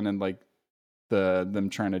represented, like them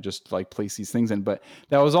trying to just like place these things in. But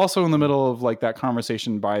that was also in the middle of like that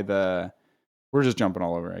conversation by the we're just jumping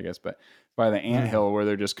all over, I guess, but by the anthill where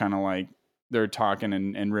they're just kind of like they're talking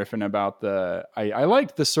and riffing about I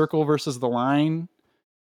liked the circle versus the line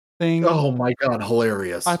thing. Oh my god,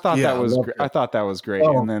 hilarious! I thought Yeah, that was I thought that was great.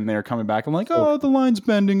 And then they're coming back. I'm like, oh, the line's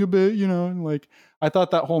bending a bit, you know. And like I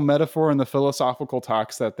thought that whole metaphor and the philosophical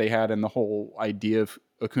talks that they had and the whole idea of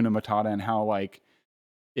Hakuna Matata and how like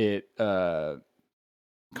it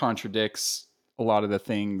contradicts a lot of the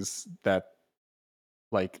things that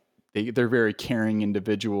like they're very caring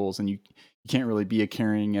individuals, and you can't really be a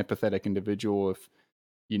caring empathetic individual if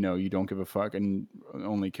you know you don't give a fuck and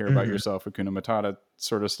only care about yourself, Hakuna Matata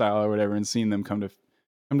sort of style or whatever. And seeing them come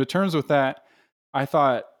to terms with that, I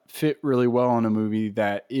thought fit really well in a movie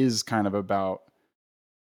that is kind of about,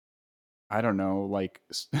 I don't know, like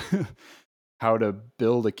how to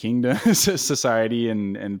build a kingdom society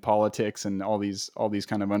and politics and all these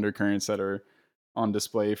kind of undercurrents that are on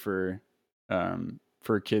display for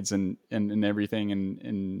kids and everything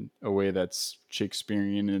in a way that's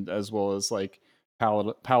Shakespearean and as well as like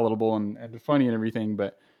palatable and funny and everything.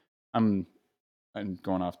 But I'm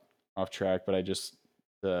going off track, but I just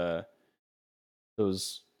the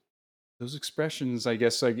those expressions, I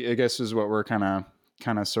guess is what we're kind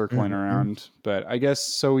of circling around. But I guess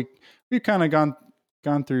so we've kind of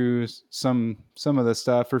gone through some of the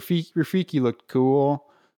stuff. Rafiki looked cool.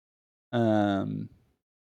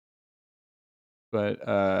 But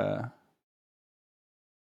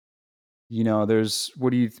you know, there's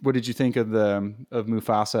what did you think of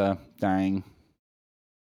Mufasa dying?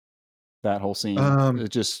 That whole scene. It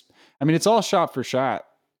just, I mean, it's all shot for shot,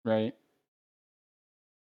 right?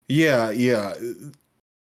 Yeah, yeah.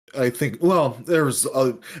 I think, well, there's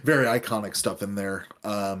a very iconic stuff in there.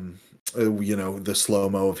 You know, the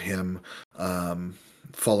slow-mo of him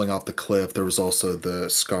falling off the cliff. There was also the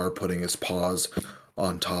Scar putting his paws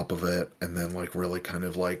on top of it and then like really kind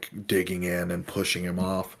of like digging in and pushing him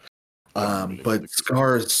off. But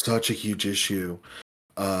Scar is such a huge issue,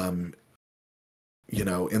 you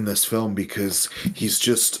know, in this film because he's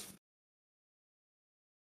just,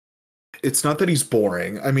 it's not that he's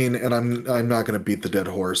boring. I mean, and I'm not going to beat the dead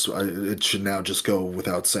horse. It should now just go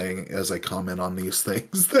without saying as I comment on these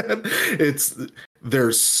things that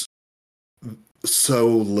there's so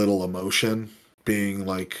little emotion being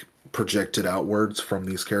like projected outwards from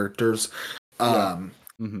these characters.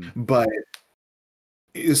 But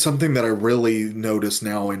is something that I really notice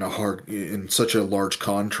now in such a large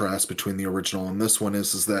contrast between the original and this one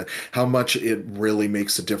is that how much it really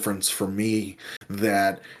makes a difference for me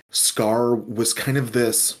that Scar was kind of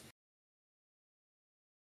this,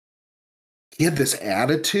 he had this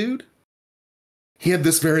attitude. He had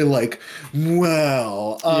this very like,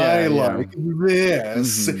 well, I like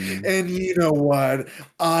this, and you know what?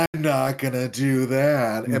 I'm not gonna do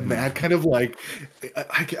that, and that kind of like,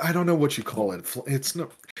 I don't know what you call it. It's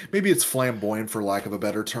not, maybe it's flamboyant for lack of a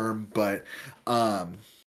better term, but that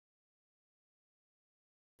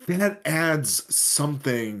adds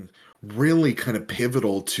something really kind of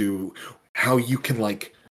pivotal to how you can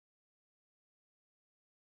like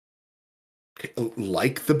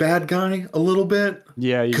like the bad guy a little bit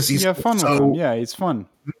Yeah, because you he's have fun with him. so Yeah, it's fun.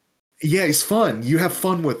 yeah, he's fun. You have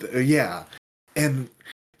fun with yeah. And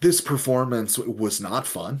this performance was not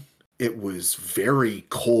fun. It was very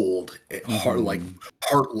cold, like Mm-hmm.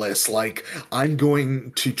 heartless. Like I'm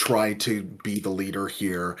going to try to be the leader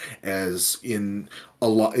here, as in a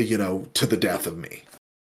lot, to the death of me.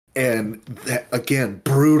 And that again,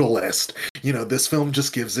 brutalist. This film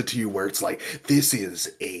just gives it to you where it's like, this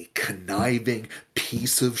is a conniving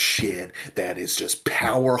piece of shit that is just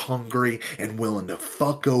power hungry and willing to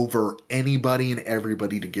fuck over anybody and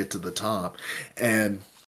everybody to get to the top. And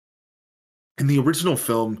in the original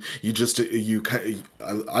film,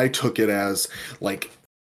 I took it as like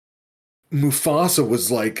Mufasa was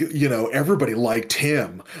like, everybody liked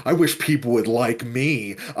him. I wish people would like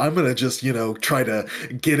me. I'm gonna just, try to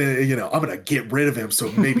get in, I'm gonna get rid of him so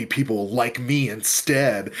maybe people will like me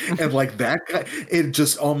instead. And like that guy, it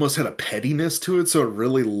just almost had a pettiness to it. So it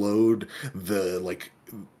really lowered the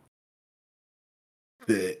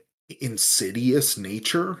insidious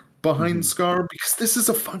nature behind Mm-hmm. Scar, because this is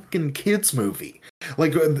a fucking kids movie.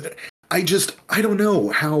 Like, I don't know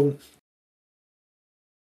how,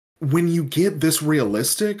 when you get this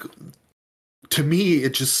realistic, to me,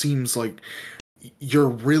 it just seems like you're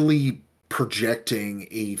really projecting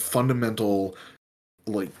a fundamental,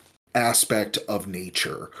 like, aspect of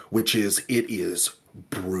nature, which is it is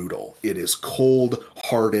brutal. It is cold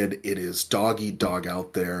hearted. It is dog eat dog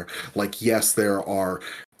out there. Like, yes, there are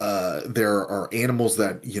animals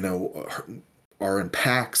that, are in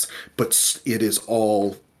packs, but it is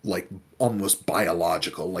all like almost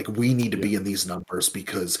biological. Like, we need to Yeah. be in these numbers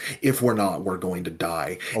because if we're not, we're going to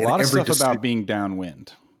die. A And lot of every stuff about decision, being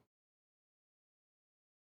downwind.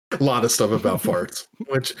 a lot of stuff about farts,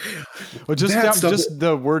 which Well, that stuff, just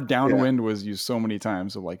the word yeah. downwind was used so many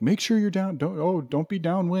times. So like, make sure you're down. Don't be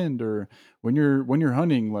downwind. Or when you're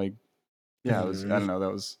hunting, like, yeah, it was. I Mhm. don't know.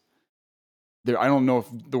 That was there. I don't know if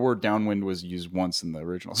the word downwind was used once in the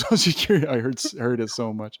original. So I was just curious. Heard it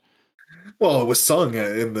so much. Well, it was sung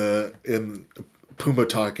in Pumbaa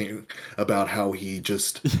talking about how he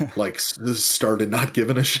just Yeah. like started not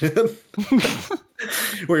giving a shit.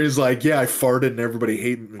 Where he's like, yeah, I farted and everybody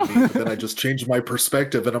hated me, but then I just changed my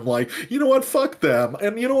perspective and I'm like, you know what, fuck them,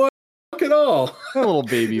 and you know what, fuck it all. That little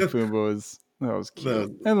baby Pumbaa that was cute, that,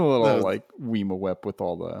 and the that little was, like Weema with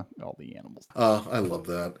all the animals. I love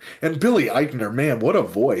that. And Billy Eichner, man, what a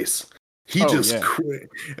voice. He Oh just,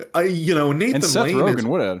 yeah, and Nathan Seth Lane is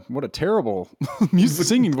Rogen, what a terrible music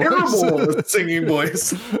singing voice. terrible singing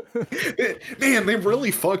voice. Man, they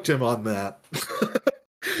really fucked him on that.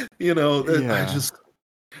 I Yeah. just,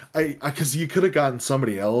 because you could have gotten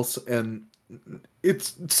somebody else, and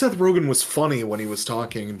it's Seth Rogen was funny when he was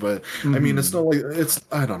talking, but I mean, it's Mm-hmm. not like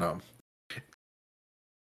I don't know.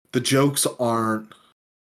 The jokes aren't,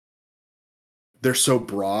 they're so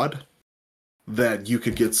broad that you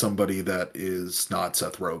could get somebody that is not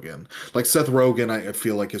Seth Rogen. Like Seth Rogen, I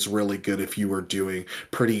feel like is really good if you were doing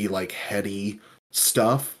pretty like heady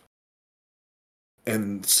stuff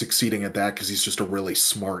and succeeding at that because he's just a really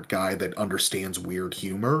smart guy that understands weird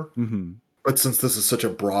humor. Mm-hmm. But since this is such a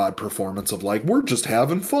broad performance of like, we're just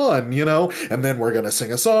having fun, and then we're going to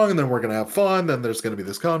sing a song and then we're going to have fun, then there's going to be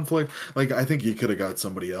this conflict. Like, I think you could have got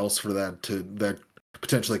somebody else for that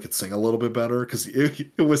potentially could sing a little bit better, because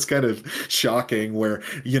it was kind of shocking where,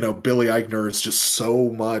 Billy Eichner is just so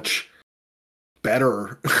much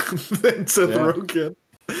better than Seth Yeah. Rogen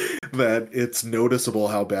that it's noticeable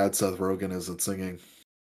how bad Seth Rogen is at singing.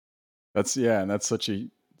 And that's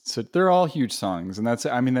so they're all huge songs, and that's,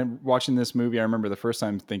 I mean, watching this movie, I remember the first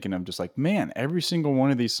time thinking, I'm just like, man, every single one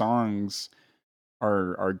of these songs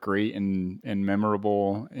are great and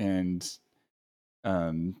memorable, and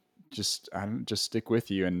um I don't just stick with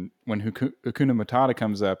you. And when Hakuna Matata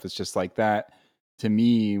comes up, it's just like that. To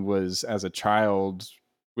me, was as a child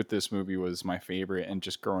with this movie was my favorite, and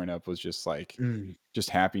just growing up was just like Mm. just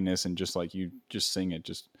happiness, and just like you just sing it,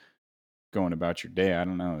 just going about your day. I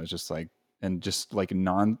don't know. It's just like, and just like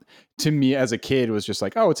to me as a kid, it was just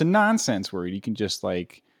like, oh, it's a nonsense word. You can just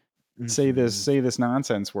like Mhm. say this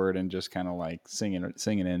nonsense word and just kind of like singing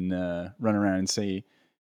and run around and say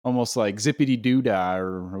almost like zippity doo dah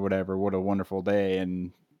or whatever. What a wonderful day.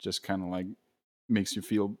 And just kind of like makes you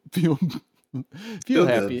Feel good. feel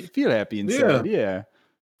happy Yeah. inside. Yeah.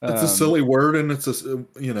 It's a Um, silly word, and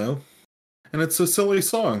and it's a silly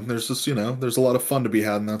song. There's just, there's a lot of fun to be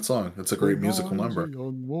had in that song. It's a the great musical lies number. of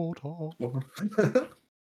young water.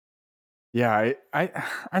 Yeah,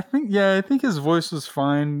 I think, yeah, I think his voice was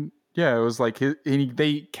fine. Yeah, it was like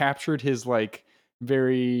they captured his like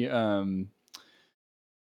very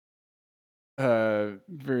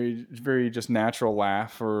very very just natural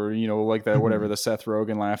laugh, or like that, whatever, Mhm. the Seth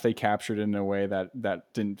Rogen laugh, they captured it in a way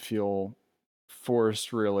that didn't feel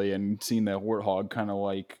forced really, and seeing that warthog kind of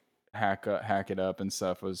like hack it up and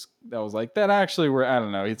stuff was like that actually, where I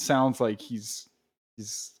don't know, it sounds like he's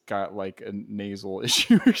got like a nasal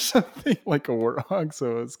issue or something like a warthog,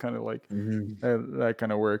 so it's kind of like Mhm. that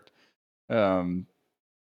kind of worked. um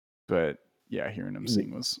but yeah, hearing him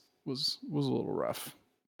sing was a little rough,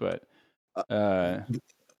 but Uh, uh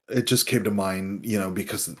it just came to mind,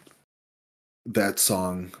 because that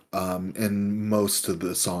song, and most of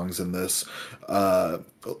the songs in this, uh,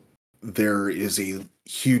 there is a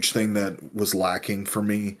huge thing that was lacking for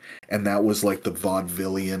me, and that was like the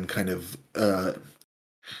vaudevillian kind of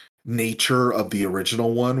nature of the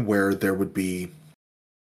original one, where there would be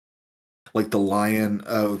like the lion.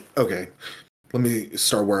 Oh, okay. Let me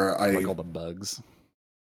start where like I. all the bugs.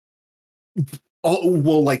 Oh,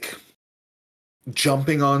 well, like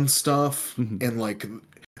jumping on stuff Mhm. and like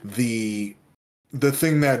the the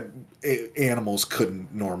thing that animals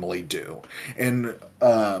couldn't normally do. And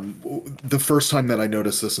the first time that I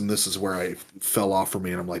noticed this, and this is where I fell off for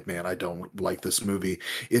me, and I'm like, man, I don't like this movie,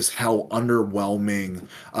 is how underwhelming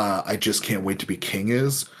I Just Can't Wait to Be King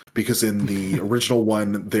is. Because in the original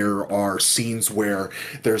one, there are scenes where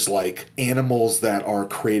there's like animals that are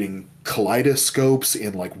creating kaleidoscopes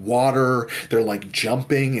in like water. They're like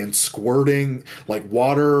jumping and squirting like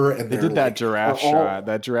water, and They they're did that like are giraffe shot. all.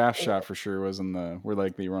 That giraffe shot for sure was in the where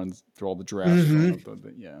like they run through all the giraffes going Mhm.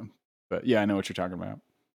 up yeah. But yeah, I know what you're talking about.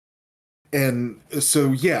 And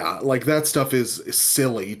so, yeah, like that stuff is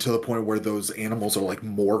silly to the point where those animals are like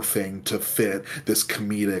morphing to fit this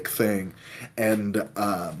comedic thing. And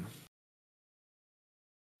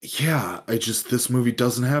yeah, this movie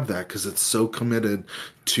doesn't have that because it's so committed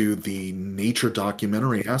to the nature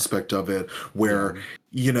documentary aspect of it, Yeah. where,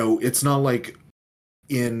 it's not like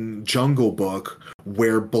in Jungle Book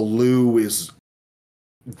where Baloo is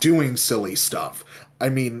doing silly stuff. I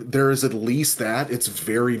mean, there is at least that. It's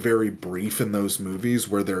very, very brief in those movies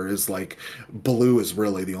where there is like Baloo is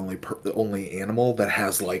really the only animal that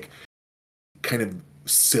has like kind of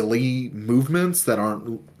silly movements that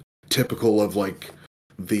aren't typical of like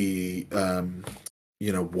the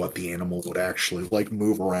what the animal would actually like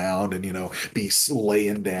move around and be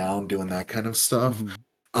laying down doing that kind of stuff.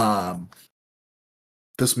 Mhm. Um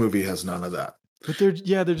this movie has none of that. But there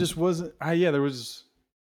just wasn't. Yeah, there was.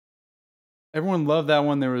 Everyone loved that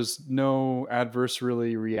one. There was no adverse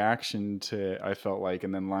really reaction to it, I felt like,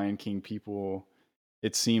 and then Lion King people,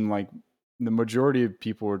 it seemed like the majority of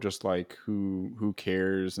people were just like, who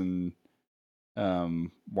cares, and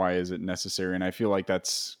why is it necessary? And I feel like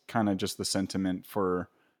that's kind of just the sentiment for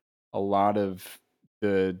a lot of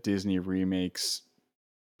the Disney remakes.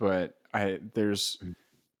 But I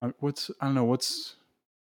don't know what's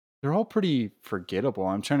they're all pretty forgettable.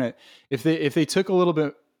 I'm trying to, if they took a little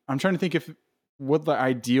bit, I'm trying to think if what the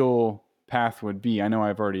ideal path would be. I know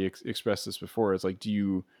I've already expressed this before. It's like, do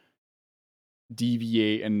you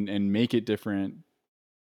deviate and make it different?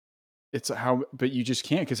 It's how, but you just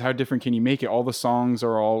can't, because how different can you make it? All the songs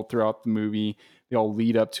are all throughout the movie. They all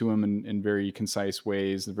lead up to them in very concise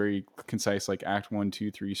ways, the very concise like act 1,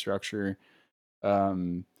 2, 3 structure.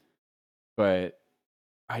 Um, but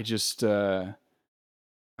I just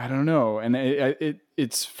I don't know, and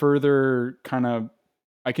it's further kind of.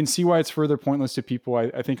 I can see why it's further pointless to people.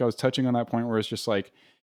 I think I was touching on that point where it's just like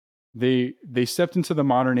they stepped into the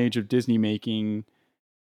modern age of Disney making.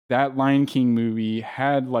 That Lion King movie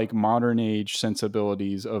had like modern age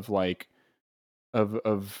sensibilities of like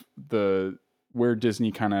of the where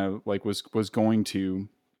Disney kind of like was going to,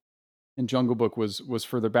 and Jungle Book was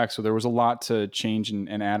further back, so there was a lot to change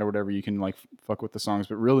and add or whatever. You can like fuck with the songs,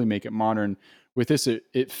 but really make it modern. With this,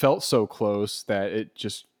 it felt so close that it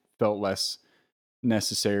just felt less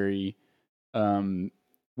necessary. Um,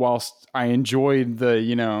 whilst I enjoyed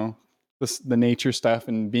the the nature stuff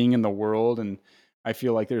and being in the world, and I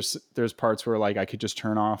feel like there's parts where like I could just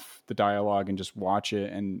turn off the dialogue and just watch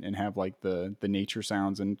it and have like the nature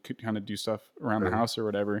sounds and could kind of do stuff around the Sure. house or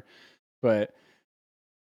whatever. But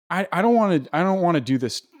I don't want to do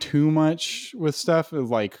this too much with stuff of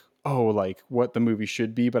like, oh, like what the movie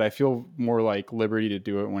should be, but I feel more like liberty to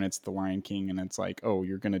do it when it's The Lion King, and it's like, oh,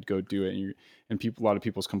 you're gonna go do it, and people, a lot of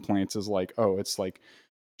people's complaints is like, oh, it's like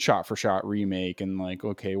shot for shot remake, and like,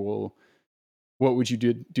 okay, well, what would you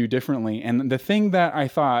do differently? And the thing that I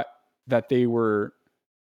thought that they were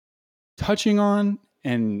touching on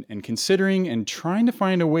and considering and trying to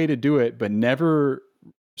find a way to do it, but never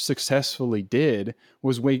successfully did,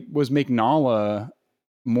 was make Nala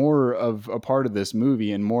more of a part of this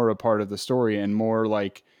movie and more a part of the story and more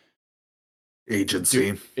like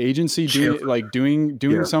agency. Agency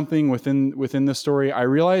doing something within the story. I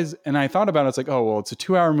realized, and I thought about it, it's like, oh well, it's a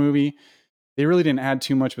 2-hour movie. They really didn't add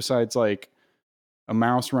too much besides like a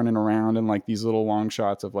mouse running around and like these little long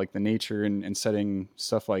shots of like the nature and setting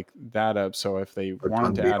stuff like that up. So if they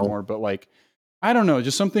wanted to add more, but like, I don't know,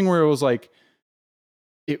 just something where it was like,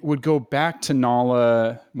 it would go back to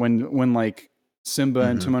Nala when like Simba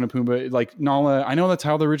and Timon and Pumbaa, like Nala, I know that's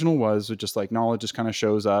how the original was. It just like Nala just kind of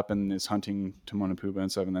shows up and is hunting Timon and Pumbaa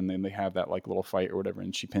and stuff. And then they have that like little fight or whatever.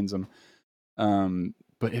 And she pins them.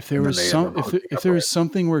 But if there was if there was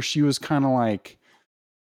something where she was kind of like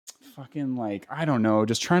fucking like, I don't know,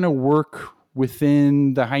 just trying to work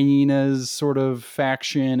within the hyenas sort of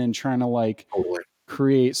faction and trying to like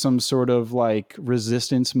create some sort of like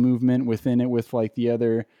resistance movement within it with like the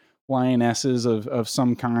other lionesses of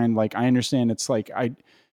some kind. Like I understand it's like and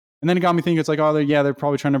then it got me thinking it's like, oh they're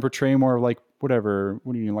probably trying to portray more of like whatever,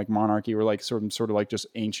 what do you mean, like monarchy or like sort of like just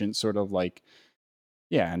ancient sort of like,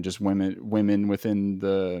 yeah, and just women within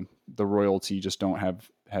the royalty just don't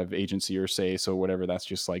have agency or say, so whatever, that's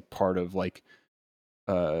just like part of like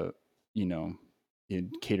you know, it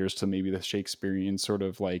caters to maybe the Shakespearean sort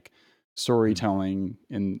of like storytelling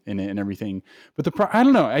in it and everything. But I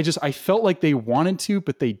don't know, I felt like they wanted to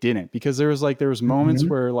but they didn't, because there was moments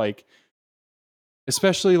where like,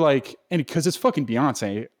 especially like, and because it's fucking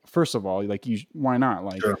Beyonce, first of all, like why not,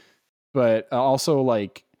 like but also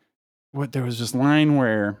like there was this line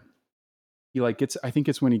where he like gets, I think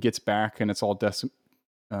it's when he gets back and it's all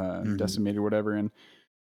decimated or whatever, and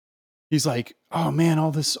he's like, oh man,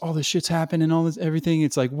 all this shit's happened and all this everything.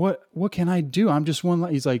 It's like, what can I do? I'm just one.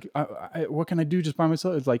 He's like, what can I do just by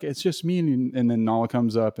myself? It's like, it's just me. And then Nala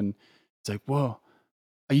comes up and it's like, whoa,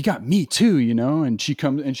 you got me too, you know? And she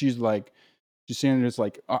comes and she's like, she's standing there, it's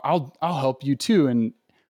like, I'll help you too. And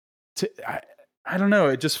I don't know.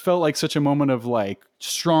 It just felt like such a moment of like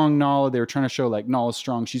strong Nala. They were trying to show like Nala's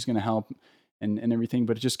strong. She's going to help and everything.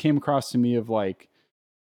 But it just came across to me of like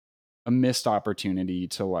a missed opportunity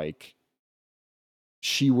to like,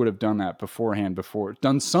 she would have done that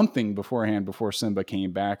done something beforehand before Simba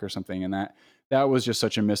came back or something. And that was just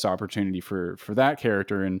such a missed opportunity for that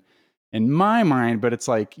character. And in my mind, but it's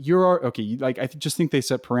like, okay. Like, I just think they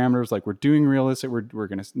set parameters. Like, we're doing realistic. We're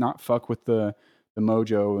going to not fuck with the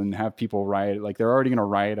mojo and have people riot. Like, they're already going to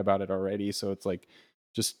riot about it already. So it's like,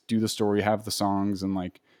 just do the story, have the songs, and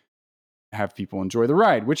like have people enjoy the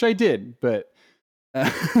ride, which I did. But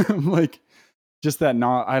like, just that,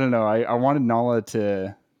 I don't know. I wanted Nala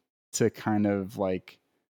to kind of like,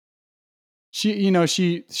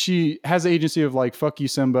 she has agency of like, fuck you,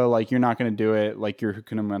 Simba. Like, you're not going to do it. Like, you're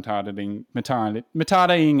kind of matadaing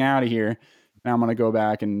out of here. Now I'm going to go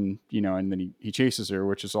back and, and then he chases her,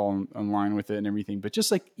 which is all in line with it and everything. But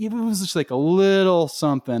just like, even it was just like a little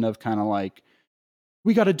something of kind of like,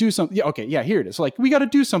 we got to do something. Yeah. Okay. Yeah. Here it is. Like, we got to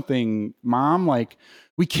do something, Mom. Like,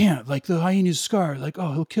 we can't, like, the hyena's scarred. Like,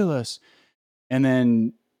 oh, he'll kill us. And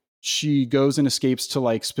then she goes and escapes to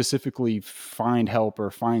like specifically find help or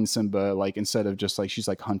find Simba, like, instead of just like, she's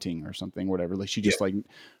like hunting or something, whatever. Like, she just like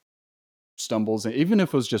stumbles. And even if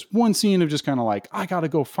it was just one scene of just kind of like, I got to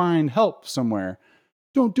go find help somewhere.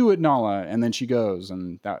 Don't do it, Nala. And then she goes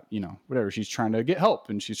and that, whatever. She's trying to get help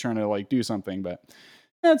and she's trying to like do something, but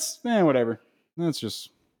that's whatever. That's just.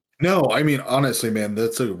 No, I mean, honestly, man,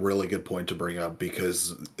 that's a really good point to bring up,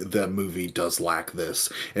 because the movie does lack this.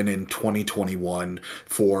 And in 2021,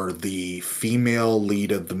 for the female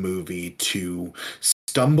lead of the movie to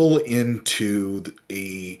stumble into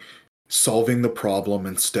solving the problem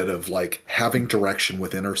instead of like having direction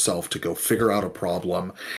within herself to go figure out a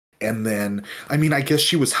problem. And then, I mean, I guess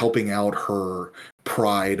she was helping out her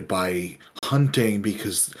pride by hunting,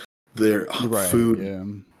 because their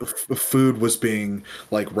food was being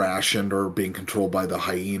like rationed or being controlled by the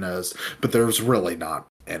hyenas, but there's really not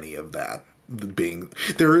any of that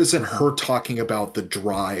there isn't her talking about the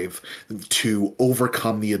drive to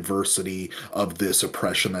overcome the adversity of this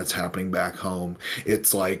oppression that's happening back home.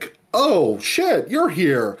 It's like, oh shit, you're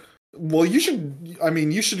here. Well, you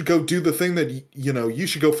should go do the thing that, you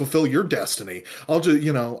should go fulfill your destiny.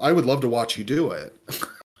 I would love to watch you do it.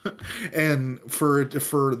 And for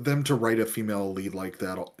them to write a female lead like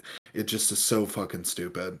that, it just is so fucking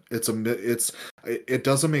stupid. It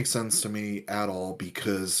doesn't make sense to me at all,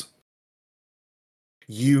 because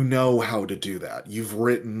you know how to do that. You've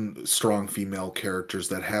written strong female characters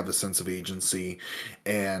that have a sense of agency,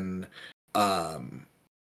 and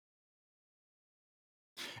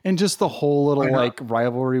just the whole little like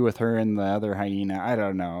rivalry with her and the other hyena. I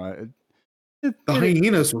don't know. The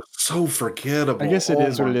hyenas were so I forgettable. guess it Oh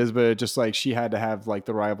is what my! it is, but just like she had to have like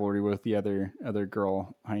the rivalry with the other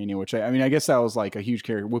girl hyena, which I mean, I guess that was like a huge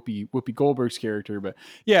character, Whoopi Goldberg's character, but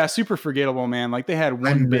yeah, super forgettable, man. Like they had I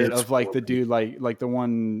one bit miss of like the Whoopi. dude, like the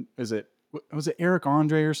one, was it Eric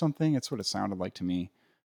Andre or something? That's what it sounded like to me.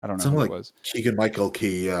 I don't know Sounded who it like was. Keegan Michael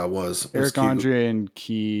Key. Yeah, it was Eric Keegan. Andre and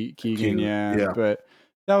Keegan, Keegan. yeah, Yeah, but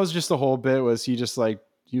that was just the whole bit. Was he just like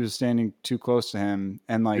he was standing too close to him,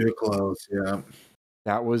 and too like close. Yeah.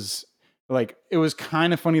 that was like it was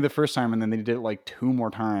kind of funny the first time, and then they did it like two more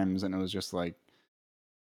times, and it was just like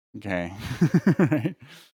okay, right?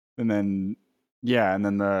 And then yeah, and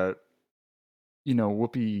then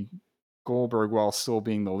Whoopi Goldberg, while still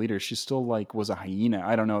being the leader, she still like was a hyena.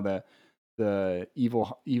 I don't know, the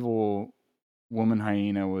evil woman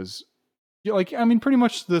hyena was, yeah, like I mean, pretty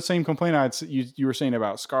much the same complaint you were saying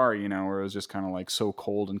about Scar, where it was just kind of like so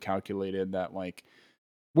cold and calculated that like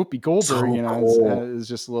Whoopi Goldberg, So is, cool. is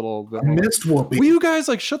just a little I bit more like, missed Whoopi. will you guys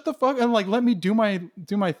like shut the fuck and like let me do my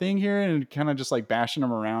thing here, and kind of just like bashing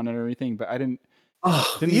them around and everything. But I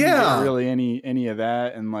Oh didn't even get yeah. really any of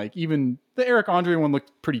that, and like even the Eric Andre one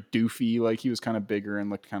looked pretty doofy. Like he was kind of bigger and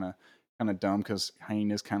looked kind of dumb because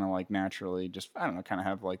hyenas kind of like naturally just, I don't know, kind of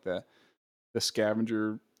have like the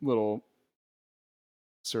scavenger little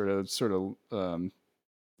sort of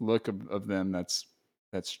look of them that's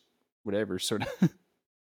whatever, sort of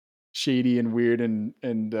shady and weird, and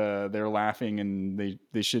they're laughing, and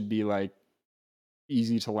they should be like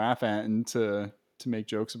easy to laugh at and to make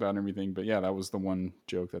jokes about and everything. But yeah, that was the one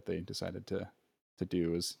joke that they decided to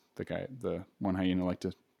do, is the one hyena like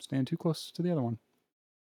to stand too close to the other one.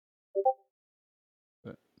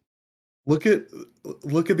 But Look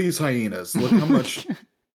at these hyenas. Look how much.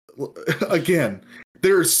 Again,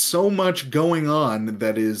 there's so much going on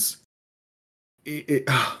that is.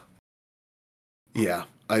 Yeah,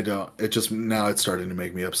 I don't. It just now it's starting to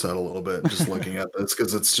make me upset a little bit just looking at this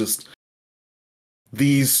because it's just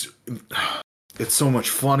these. It's so much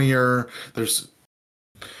funnier. There's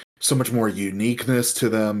so much more uniqueness to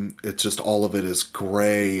them. It's just all of it is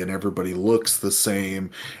gray and everybody looks the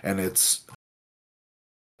same, and it's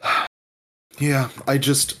yeah. I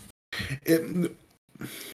just it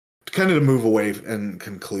kind of to move away and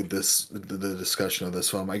conclude the discussion of this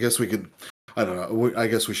film. I guess we could. I don't know. I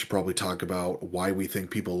guess we should probably talk about why we think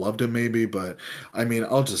people loved him, maybe. But I mean,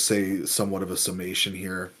 I'll just say somewhat of a summation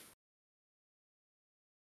here.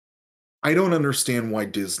 I don't understand why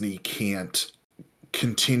Disney can't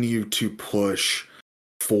continue to push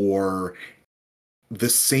for the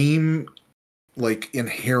same like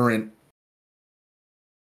inherent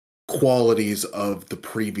qualities of the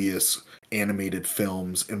previous animated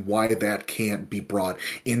films and why that can't be brought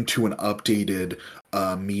into an updated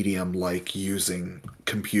medium like using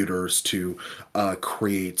computers to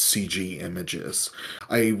create CG images.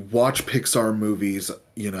 I watch Pixar movies,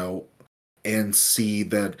 and see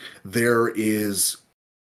that there is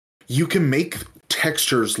you can make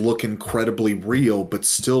textures look incredibly real but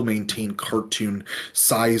still maintain cartoon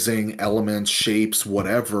sizing elements, shapes,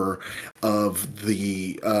 whatever of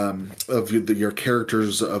the your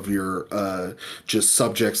characters, of your just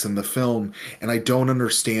subjects in the film. And I don't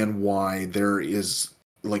understand why there is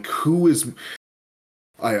like who is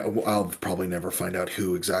I'll probably never find out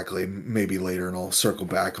who exactly, maybe later, and I'll circle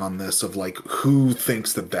back on this of like who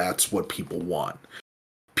thinks that that's what people want.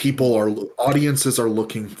 People are Audiences are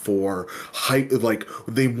looking for hype, like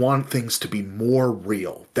they want things to be more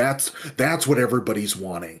real. That's what everybody's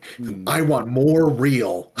wanting. mm, I want more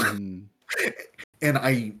real. mm, And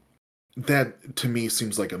I that to me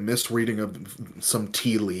seems like a misreading of some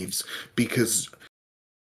tea leaves because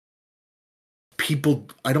people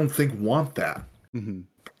I don't think want that. mm,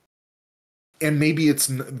 And maybe it's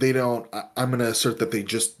they don't I'm going to assert that they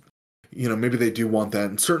just maybe they do want that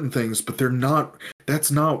in certain things, but they're not.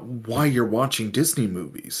 That's not why you're watching Disney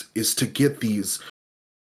movies, is to get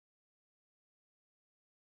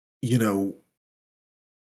you know,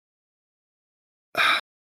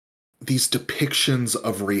 these depictions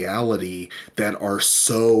of reality that are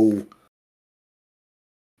so,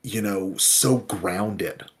 so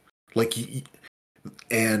grounded. Like,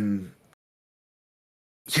 and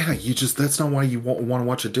yeah, that's not why you want to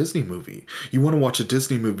watch a Disney movie. You want to watch a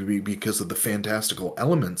Disney movie because of the fantastical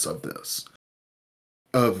elements of this.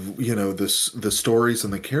 Of the stories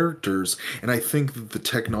and the characters, and I think that the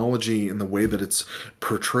technology and the way that it's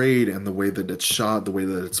portrayed and the way that it's shot, the way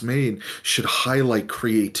that it's made, should highlight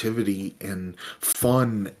creativity and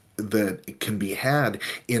fun that can be had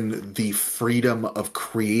in the freedom of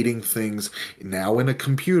creating things now in a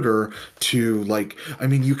computer. To like, I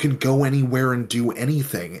mean, you can go anywhere and do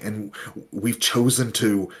anything, and we've chosen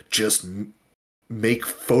to just make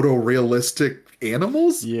photorealistic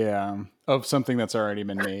animals. Yeah, of something that's already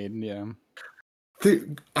been made. Yeah,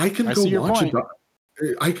 I can I go see your watch point.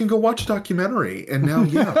 I can go watch a documentary, and now,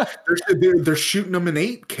 yeah, they're shooting them in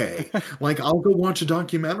 8K. Like, I'll go watch a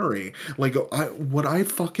documentary. Like, what I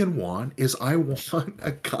fucking want is I want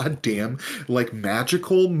a goddamn like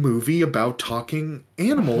magical movie about talking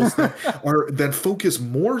animals that focus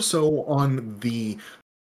more so on the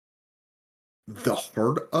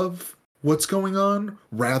heart of what's going on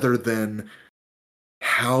rather than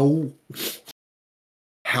how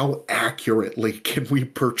how accurately can we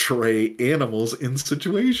portray animals in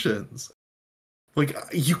situations. Like,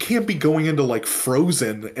 you can't be going into like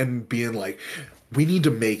Frozen and being like, we need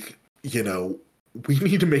to make, we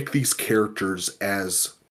need to make these characters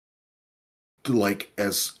as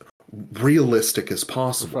realistic as Or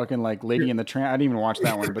possible. fucking like Lady in the Tramp. I didn't even watch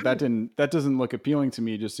that one, but that doesn't look appealing to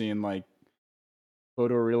me. Just seeing like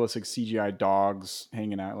photorealistic CGI dogs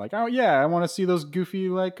hanging out. Like, oh yeah, I want to see those goofy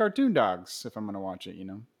like cartoon dogs if I'm gonna watch it.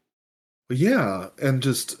 Yeah, and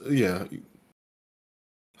just yeah,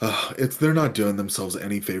 it's they're not doing themselves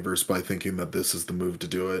any favors by thinking that this is the move to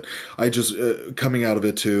do it. I just coming out of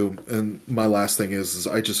it too, and my last thing is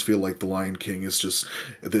I just feel like the Lion King is just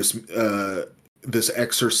this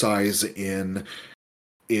exercise in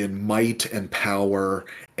might and power,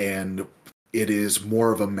 and it is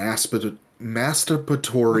more of a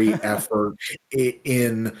masturbatory effort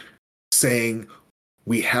in saying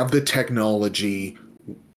we have the technology,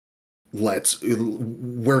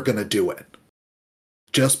 we're gonna do it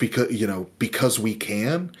just because we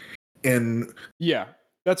can. And Yeah,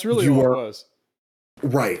 that's really you all it are was.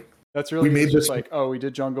 right. That's We really, it made was just this. like, oh, we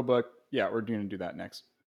did Jungle Book. Yeah, we're going to do that next.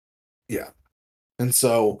 Yeah. And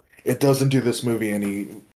so it doesn't do this movie any.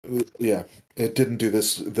 Yeah, it didn't do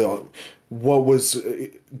this. What was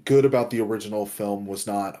good about the original film was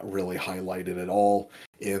not really highlighted at all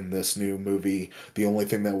in this new movie. The only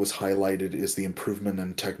thing that was highlighted is the improvement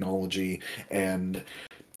in technology, and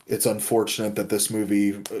it's unfortunate that this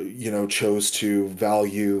movie, chose to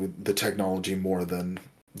value the technology more than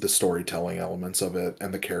the storytelling elements of it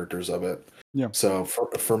and the characters of it. Yeah. So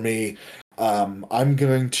for me, I'm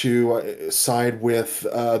going to side with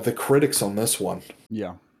the critics on this one.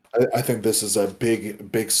 Yeah. I think this is a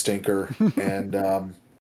big stinker, and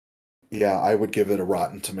yeah, I would give it a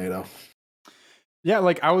Rotten Tomato. Yeah,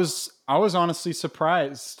 like I was honestly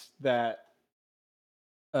surprised that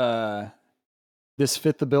this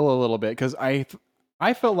fit the bill a little bit cuz I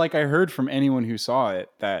felt like I heard from anyone who saw it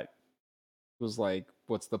that was like,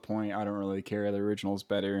 what's the point? I don't really care. The original's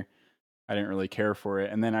better. I didn't really care for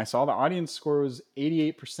it. And then I saw the audience score was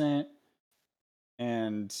 88%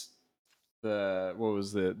 and the what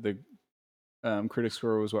was the critic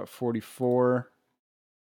score was what 44.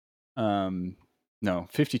 No,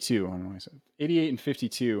 52. I don't know why I said 88 and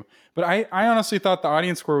 52. But I honestly thought the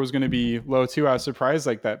audience score was going to be low too. I was surprised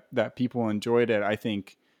like that people enjoyed it. I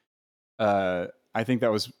think that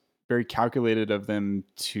was very calculated of them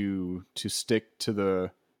to stick to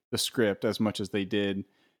the script as much as they did.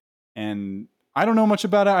 And I don't know much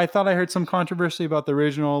about it. I thought I heard some controversy about the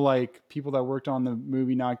original, like people that worked on the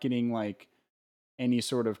movie not getting like any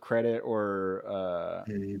sort of credit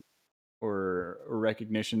Mhm. or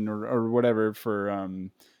recognition or whatever for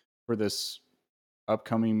this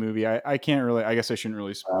upcoming movie. I can't really, I guess I shouldn't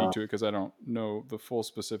really speak to it because I don't know the full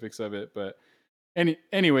specifics of it. But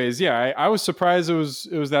anyways, yeah, I was surprised it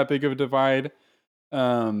was that big of a divide.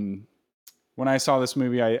 Um, when I saw this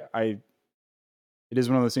movie, I it is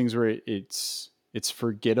one of those things where it's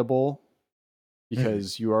forgettable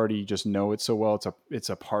because you already just know it so well. It's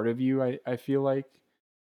a part of you. I feel like,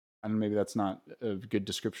 and maybe that's not a good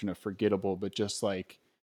description of forgettable, but just like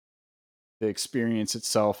the experience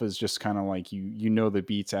itself is just kind of like you know the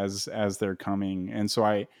beats as they're coming. And so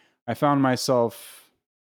I found myself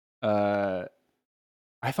uh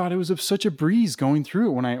I thought it was such a breeze going through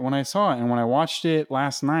it when I saw it, and when I watched it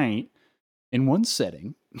last night in one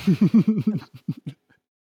setting.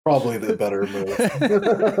 Probably the better move.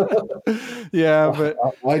 Yeah, but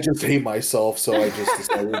I just hate myself, so I just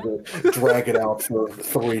decided to drag it out for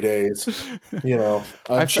 3 days.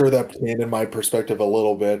 I'm sure that painted my perspective a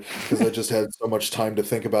little bit because I just had so much time to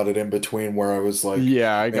think about it in between where I was like,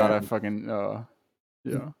 yeah, I gotta man, fucking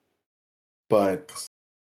yeah. but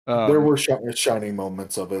there Um, were shining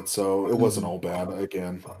moments of it, so it wasn't mhm. all bad.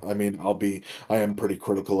 Again, I mean, I am pretty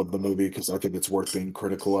critical of the movie because I think it's worth being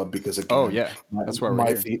critical of because Oh again, yeah, my that's why we're my,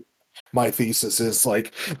 here. the, my thesis is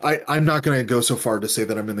like I'm not going to go so far to say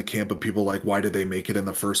that I'm in the camp of people like why did they make it in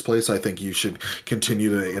the first place. I think you should continue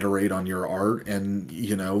to iterate on your art and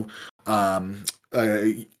um uh,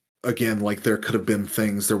 again, like there could have been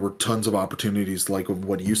things, there were tons of opportunities, like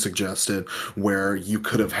what you suggested, where you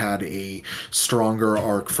could have had a stronger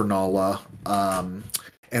arc for Nala.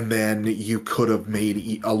 And then you could have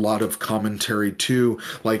made a lot of commentary too,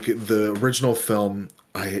 like the original film.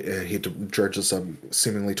 I hate to dredge this up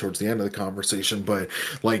seemingly towards the end of the conversation, but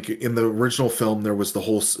like in the original film, there was the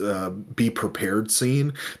whole "be prepared"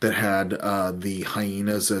 scene that had the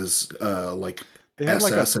hyenas as like They had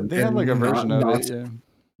like a SS and, they had like a not version of it, Nazi, yeah.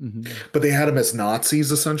 Hmm. but they had them as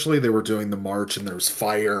Nazis essentially. They were doing the march, and there was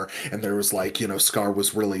fire, and there was like, Scar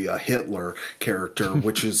was really a Hitler character,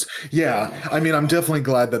 which is, yeah. I mean, I'm definitely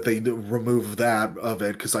glad that they removed that of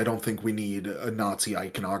it, because I don't think we need a Nazi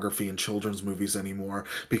iconography in children's movies anymore,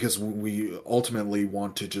 because we ultimately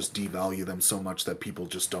want to just devalue them so much that people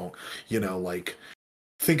just don't, like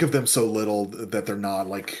think of them so little that they're not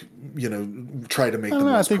like, try to I make don't them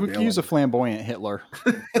know. I less think we could use a prevalent. flamboyant Hitler.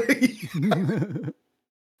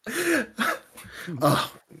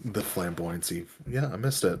 Oh, the flamboyancy. Yeah, I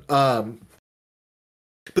missed it.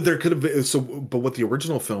 But there could have been but what the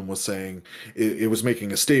original film was saying, it was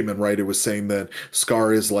making a statement, right? It was saying that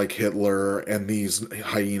Scar is like Hitler and these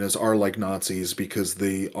hyenas are like Nazis because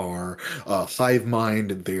they are hive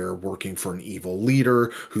mind and they are working for an evil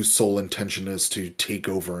leader whose sole intention is to take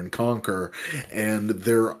over and conquer. And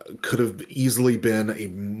there could have easily been a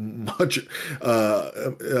much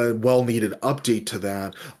well needed update to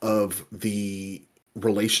that, of the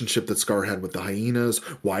relationship that Scar had with the hyenas,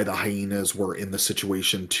 why the hyenas were in the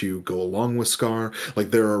situation to go along with Scar.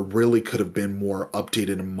 Like there really could have been more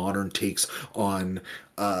updated and modern takes on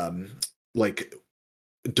like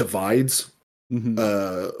divides, Hmm.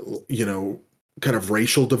 uh you know kind of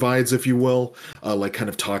racial divides, if you will, like kind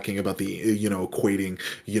of talking about the, equating,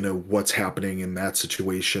 what's happening in that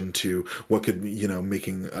situation to what could,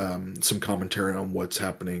 making some commentary on what's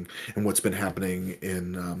happening and what's been happening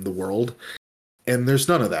in the world. And there's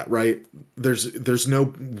none of that, right? There's no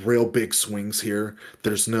real big swings here.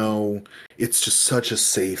 There's no, it's just such a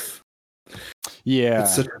safe, it's Yeah,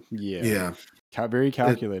 such, yeah. yeah. Very It,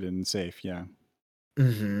 calculated and safe. Yeah.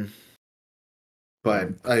 hmm but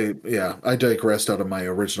I digressed out of my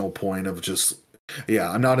original point of just,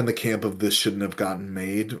 yeah, I'm not in the camp of this shouldn't have gotten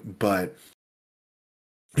made, but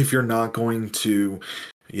if you're not going to,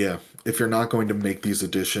 yeah, if you're not going to make these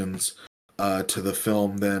additions to the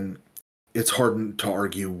film, then it's hard to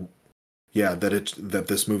argue, yeah, that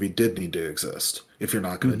this movie did need to exist if you're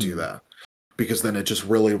not going to do Hmm. that. Because then it just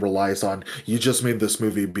really relies on, you just made this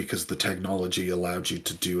movie because the technology allowed you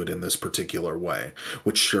to do it in this particular way.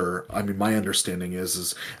 Which, sure, I mean, my understanding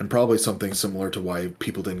is and probably something similar to why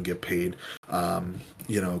people didn't get paid, kind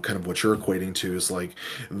of what you're equating to is like,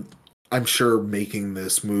 I'm sure making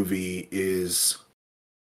this movie is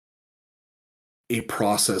a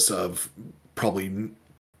process of probably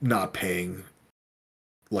not paying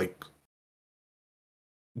like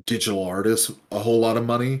digital artists a whole lot of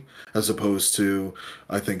money, as opposed to,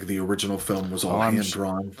 I think the original film was Oh, all hand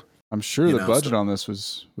drawn, I'm sure the budget so, on this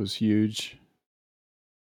was huge.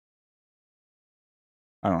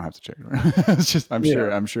 I don't have to check it. It's just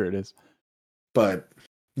yeah. I'm sure it is. But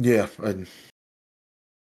yeah,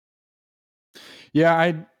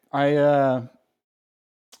 Yeah,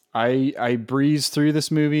 I breezed through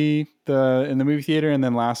this movie in the movie theater, and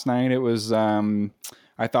then last night it was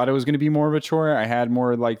I thought it was going to be more of a chore. I had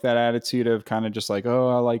more like that attitude of kind of just like, oh,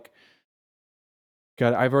 I like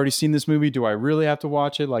God, I've already seen this movie. Do I really have to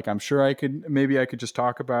watch it? Like I'm sure maybe I could just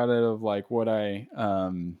talk about it of like what I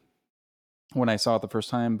when I saw it the first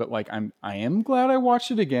time, but like I am glad I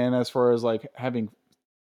watched it again as far as like having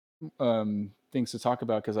things to talk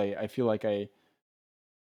about, because I feel like it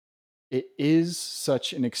is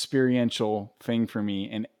such an experiential thing for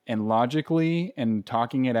me, and logically and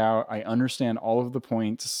talking it out, I understand all of the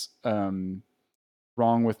points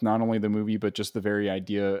wrong with not only the movie but just the very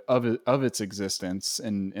idea of its existence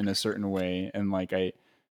in a certain way. And like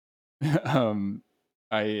um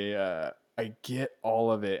I get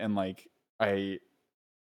all of it, and like I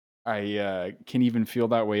can even feel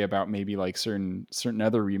that way about maybe like certain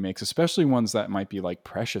other remakes, especially ones that might be like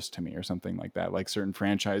precious to me or something like that, like certain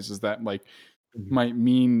franchises that like might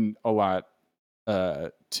mean a lot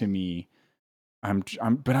to me. I'm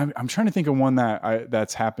trying to think of one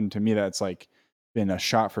that's happened to me that's like been a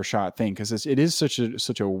shot for shot thing, because it is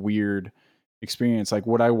such a weird experience. Like,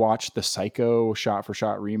 would I watch the Psycho shot for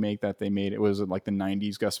shot remake that they made? It was like the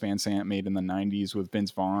 '90s. Gus Van Sant made in the '90s with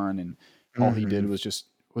Vince Vaughn, and all he did mhm.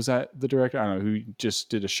 was that the director? I don't know, who just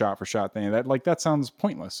did a shot for shot thing. That sounds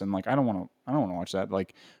pointless, and like I don't want to watch that.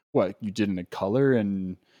 Like, what you did in a color,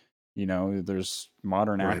 and there's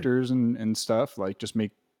modern Right. actors and stuff. Like, just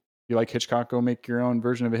you like Hitchcock, go make your own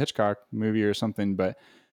version of a Hitchcock movie or something. But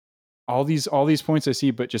all these points I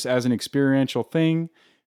see, but just as an experiential thing,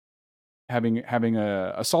 having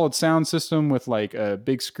a solid sound system with like a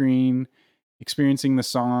big screen, experiencing the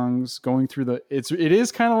songs, going through it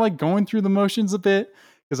is kind of like going through the motions a bit,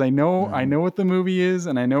 because I know what the movie is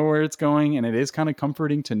and I know where it's going, and it is kind of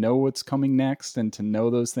comforting to know what's coming next and to know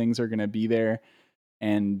those things are going to be there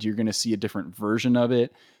and you're going to see a different version of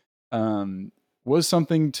it. Was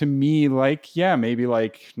something to me like, yeah, maybe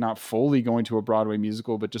like not fully going to a Broadway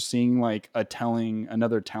musical, but just seeing like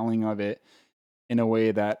another telling of it in a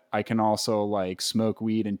way that I can also like smoke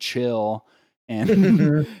weed and chill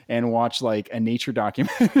and and watch like a nature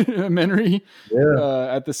documentary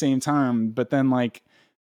at the same time. But then like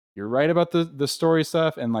you're right about the story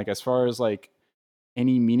stuff, and like as far as like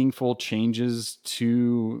any meaningful changes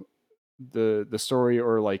to the story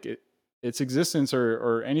or like its existence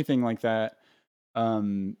or anything like that,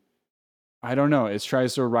 I don't know. It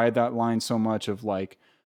tries to ride that line so much of like,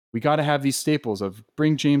 we got to have these staples of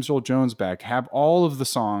bring James Earl Jones back, have all of the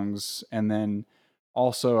songs, and then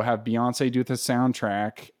also have Beyonce do the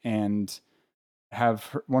soundtrack and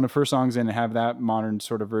have one of her songs in and have that modern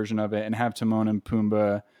sort of version of it, and have Timon and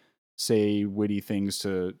Pumbaa say witty things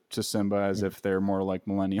to Simba as if they're more like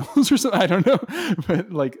millennials or something. I don't know,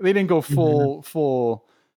 but like they didn't go full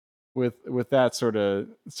with that sort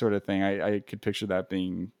of thing. I could picture that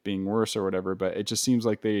being worse or whatever, but it just seems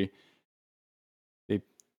like they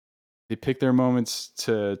pick their moments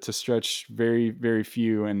to stretch very, very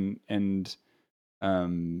few, and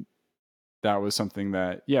that was something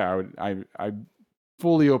that, yeah, I'm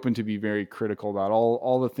fully open to be very critical about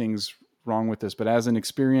all the things wrong with this, but as an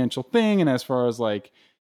experiential thing and as far as like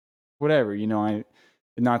whatever,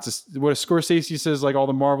 not just what Scorsese says, like all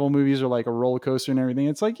the Marvel movies are like a roller coaster and everything.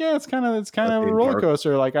 It's like, yeah, it's kind of a roller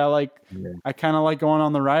coaster. Like I kind of like going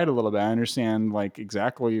on the ride a little bit. I understand like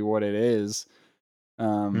exactly what it is.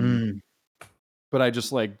 But I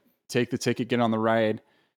just like take the ticket, get on the ride,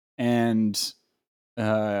 and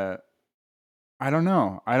I don't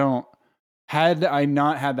know. Had I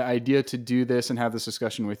not had the idea to do this and have this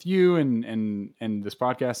discussion with you and this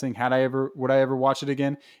podcasting, would I ever watch it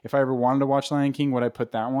again? If I ever wanted to watch Lion King, would I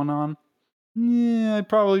put that one on? Yeah, I'd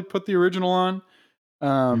probably put the original on.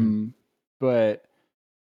 But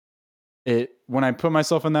when I put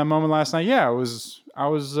myself in that moment last night, yeah, I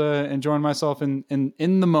was enjoying myself in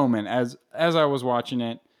the moment as I was watching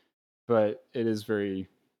it. But it is very,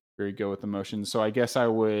 very go with emotions. So I guess I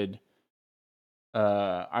would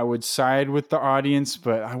side with the audience,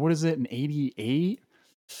 but what is it, an 88?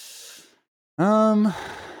 I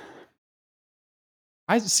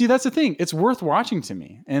see, that's the thing. It's worth watching to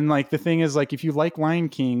me. And like the thing is, like, if you like Lion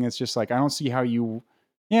King, it's just like I don't see how you,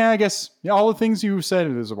 yeah, I guess all the things you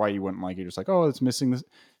said is why you wouldn't like it. Just like, oh, it's missing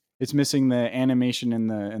the animation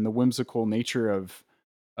and the whimsical nature of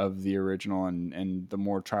the original, and the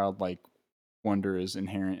more childlike wonder is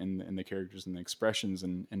inherent in the characters and the expressions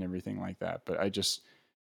and everything like that. But I just,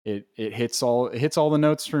 it hits all the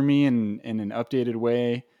notes for me in an updated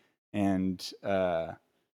way, and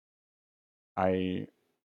I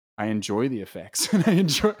enjoy the effects and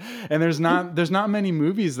there's not many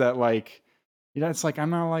movies that like, it's like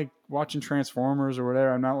I'm not like watching Transformers or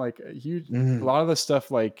whatever. I'm not like a huge, a lot of the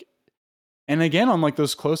stuff like, and again, on like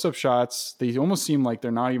those close-up shots, they almost seem like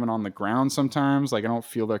they're not even on the ground sometimes. Like I don't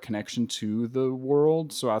feel their connection to the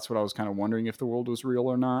world. So that's what I was kind of wondering, if the world was real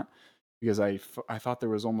or not, because I thought there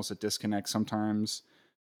was almost a disconnect sometimes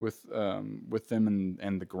with them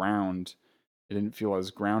and the ground. It didn't feel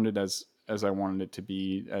as grounded as I wanted it to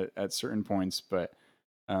be at certain points. But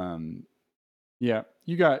yeah,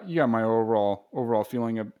 you got my overall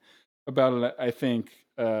feeling about it, I think.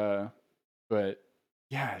 But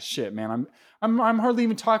yeah, shit, man, I'm hardly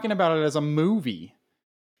even talking about it as a movie.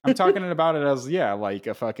 I'm talking about it as, yeah, like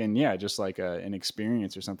a fucking, yeah, just like an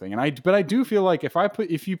experience or something. But I do feel like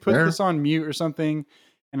if you put this on mute or something,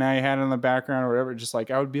 and I had it in the background or whatever, just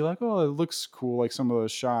like I would be like, oh, it looks cool, like some of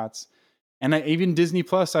those shots. And even Disney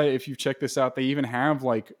Plus, if you check this out, they even have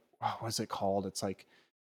like, what's it called? It's like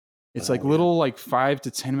little like 5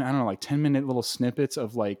 to 10, I don't know, like 10-minute little snippets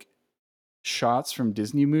of like shots from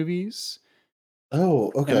Disney movies.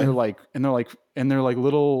 Oh, okay. And they're like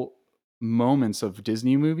little moments of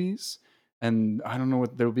Disney movies. And I don't know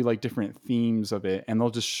what, there'll be like different themes of it. And they'll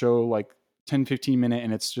just show like 10-15 minute,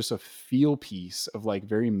 and it's just a feel piece of like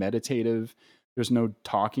very meditative. There's no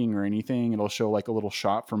talking or anything. It'll show like a little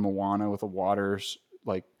shot from Moana with the water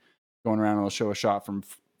like going around. It'll show a shot from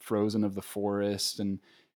Frozen of the forest and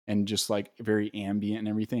just like very ambient and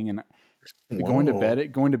everything. And Whoa. going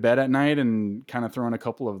to bed at night and kind of throwing a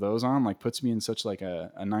couple of those on like puts me in such like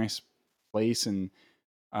a nice place. And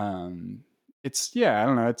it's, yeah, I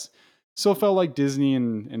don't know, it's still felt like Disney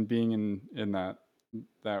and being in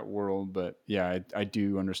that world. But yeah, I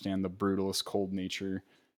do understand the brutalist cold nature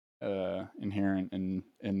inherent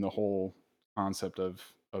in the whole concept of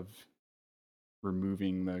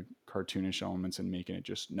removing the cartoonish elements and making it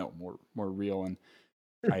just more real. And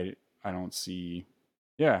I don't see.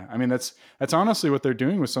 Yeah, I mean that's honestly what they're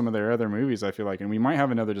doing with some of their other movies, I feel like. And we might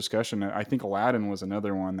have another discussion. I think Aladdin was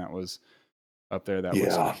another one that was up there that was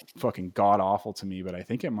Yeah. fucking god awful to me, but I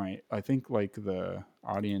think it might. I think like the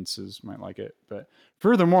audiences might like it. But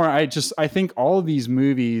furthermore, I think all of these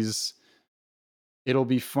movies, it'll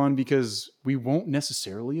be fun because we won't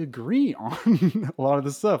necessarily agree on a lot of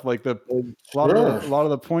the stuff. Like Sure. a lot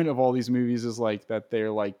of the point of all these movies is like that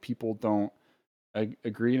they're like people don't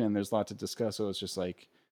agree, and there's a lot to discuss. So it's just like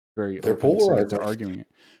very They're open to polarizing. arguing it.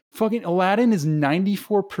 Fucking Aladdin is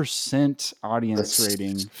 94% audience That's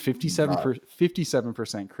rating, not.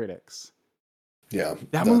 57% critics. Yeah,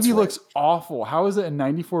 That that's movie right. looks awful. How is it a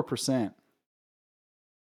 94%?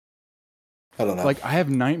 I don't know. Like I have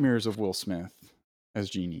nightmares of Will Smith as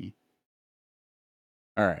Genie.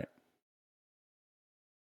 All right.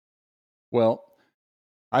 Well,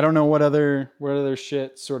 I don't know what other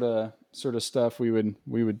shit sort of stuff we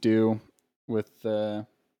would do with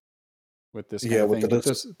this kind Yeah, of with thing.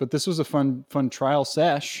 the But this was a fun trial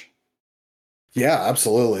sesh. yeah,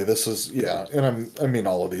 absolutely. This is yeah, and I mean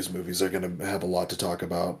all of these movies are going to have a lot to talk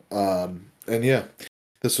about. And yeah,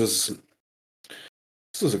 this was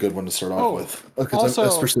this was a good one to start off Oh, with because also,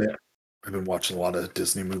 especially I've been watching a lot of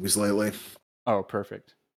Disney movies lately. oh,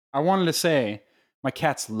 perfect. I wanted to say my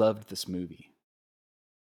cats loved this movie.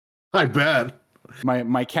 I bet.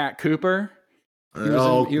 My cat Cooper, he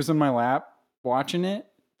Oh, was in my lap watching it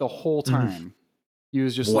the whole mhm. time. He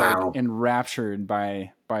was just like Wow. enraptured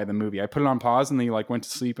by the movie. I put it on pause and then he like went to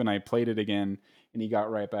sleep and I played it again and he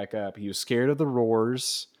got right back up. He was scared of the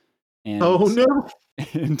roars and Oh no.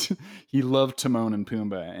 and he loved Timon and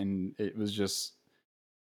Pumbaa, and it was just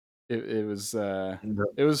No,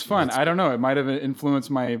 it was fun. that's I don't know, it might have influenced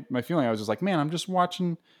my feeling. I was just like, man, I'm just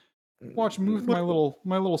watching a movie with my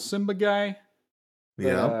little Simba guy. But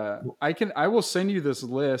yeah. I will send you this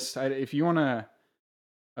list. If you want to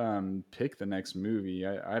pick the next movie,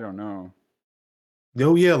 I don't know.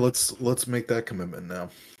 No, yeah, let's make that commitment now.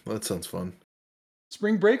 That sounds fun.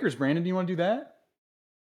 Spring Breakers, Brandon, do you want to do that?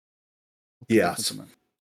 What's the difference Yes, in that?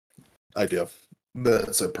 I do.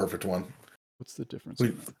 That's a perfect one. What's the difference We,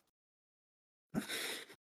 in that?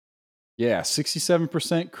 Yeah,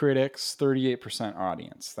 67% critics, 38%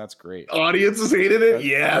 audience. That's great. audiences hated it.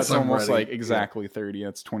 Yes, That's I'm almost ready. like Yeah. exactly 30.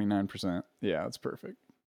 That's 29%. Yeah, that's perfect.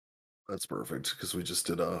 That's perfect because we just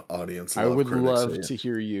did a audience I love would critics. love to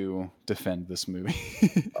hear you defend this movie.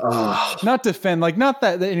 Uh, Not defend, like not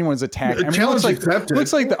that anyone's attacking. I mean, challenge accepted.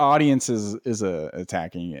 looks like the audience is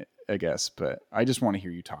attacking it, I guess. But I just want to hear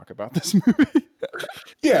you talk about this movie.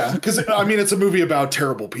 Yeah, because I mean it's a movie about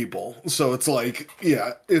terrible people, so it's like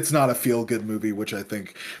yeah, it's not a feel good movie, which I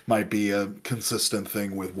think might be a consistent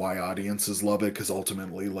thing with why audiences love it. Because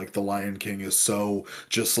ultimately, like The Lion King is so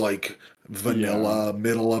just like Yeah. vanilla,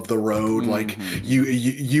 middle of the road. Like Hmm.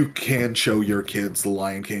 you can show your kids The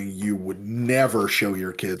Lion King, you would never show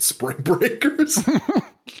your kids Spring Breakers.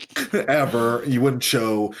 Ever. You wouldn't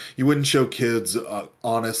show kids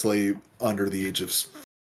honestly under the age of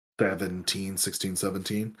 17, 16,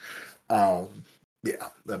 17. Um, yeah,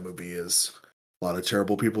 that movie is a lot of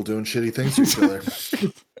terrible people doing shitty things to each other.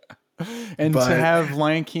 And to But have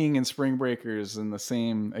Lion King and Spring Breakers in the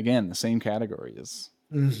same category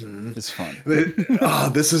mhm. is fun.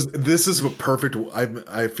 This is a perfect.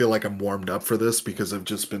 I feel like I'm warmed up for this because I've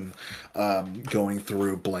just been going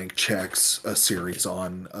through Blank Checks, a series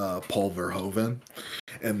on Paul Verhoeven,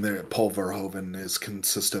 and Paul Verhoeven is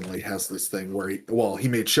consistently has this thing where he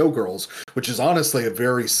made Showgirls, which is honestly a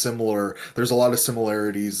very similar. There's a lot of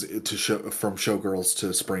similarities to from Showgirls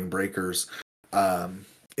to Spring Breakers,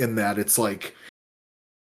 in that it's like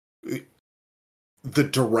the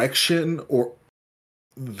direction or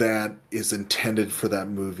that is intended for that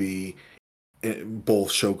movie, both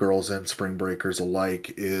Showgirls and Spring Breakers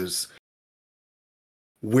alike, is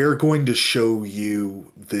we're going to show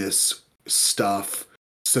you this stuff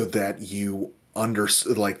so that you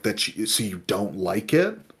like that so you don't like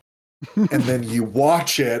it, and then you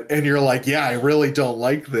watch it and you're like, yeah, I really don't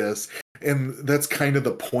like this. And that's kind of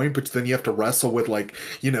the point, but then you have to wrestle with like,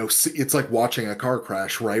 it's like watching a car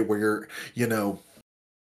crash, right? Where you're,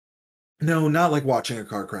 No, not like watching a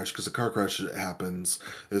car crash, because a car crash happens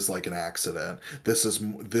is like an accident. This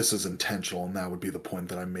is intentional, and that would be the point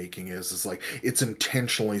that I'm making is like it's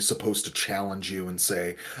intentionally supposed to challenge you and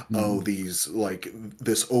say, oh, Mhm. these like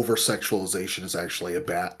this over sexualization is actually a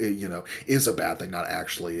bad, is a bad thing, not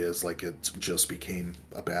actually is, like it just became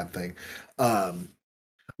a bad thing. Um,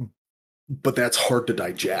 but that's hard to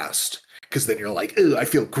digest because then you're like, ooh, I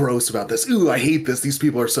feel gross about this. Ooh, I hate this. These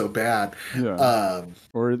people are so bad. Yeah. Um,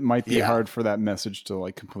 Or it might be yeah. hard for that message to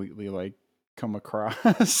like completely like come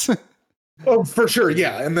across. Oh, for sure,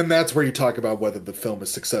 yeah. And then that's where you talk about whether the film is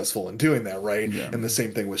successful in doing that, right? Yeah. And the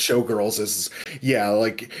same thing with Showgirls is, yeah,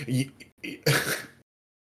 like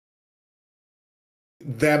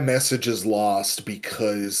that message is lost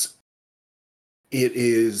because it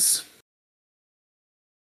is,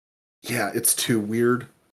 yeah, it's too weird.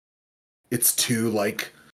 It's too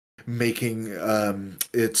like making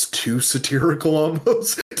it's too satirical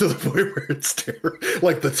almost to the point where it's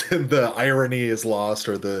like the irony is lost,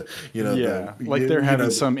 or the Yeah. the Like they're you having know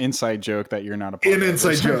some inside joke that you're not a part an of or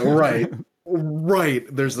inside joke, something. right? Right.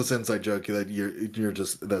 There's this inside joke that you're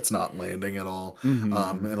just that's not landing at all.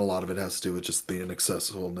 Mhm. And a lot of it has to do with just the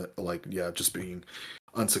inaccessible, like yeah, just being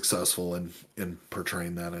unsuccessful in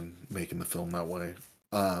portraying that and making the film that way.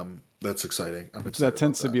 That's exciting. I'm Which excited that about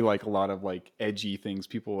tends to that. be like a lot of like edgy things.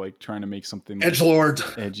 People like trying to make something like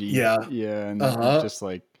Edgelord. edgy. Yeah. Yeah. And it's Uh-huh. just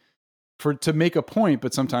like to make a point,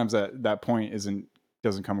 but sometimes that point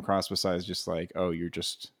doesn't come across besides just like, oh, you're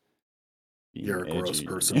just being You're a gross edgy.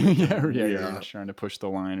 person Yeah, making, yeah, you're yeah. just trying to push the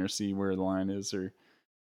line or see where the line is or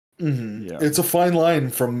yeah. It's a fine line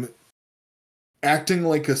from acting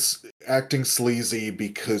like acting sleazy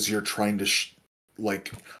because you're trying to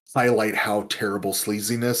like highlight how terrible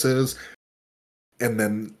sleaziness is, and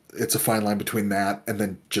then it's a fine line between that and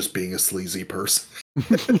then just being a sleazy person.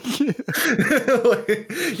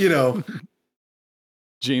 Like,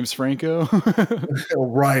 James Franco.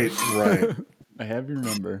 right, right. I have your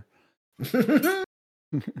number.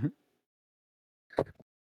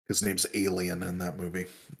 His name's Alien in that movie.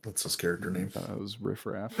 That's his character I name. thought it was Riff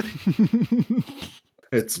Raff.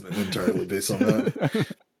 It's entirely based on that.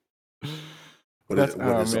 That's What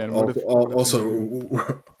oh is man. What if also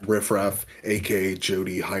you Riff Raff, aka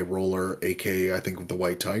Jody High Roller, aka I think the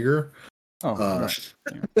White Tiger. oh Uh, right.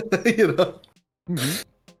 Yeah. you know, Mhm.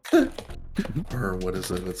 or what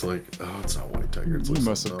is it? It's like, oh, it's not White Tiger. It's You like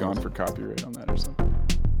must have something gone else. for copyright on that or something.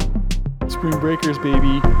 Spring Breakers,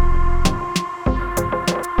 baby.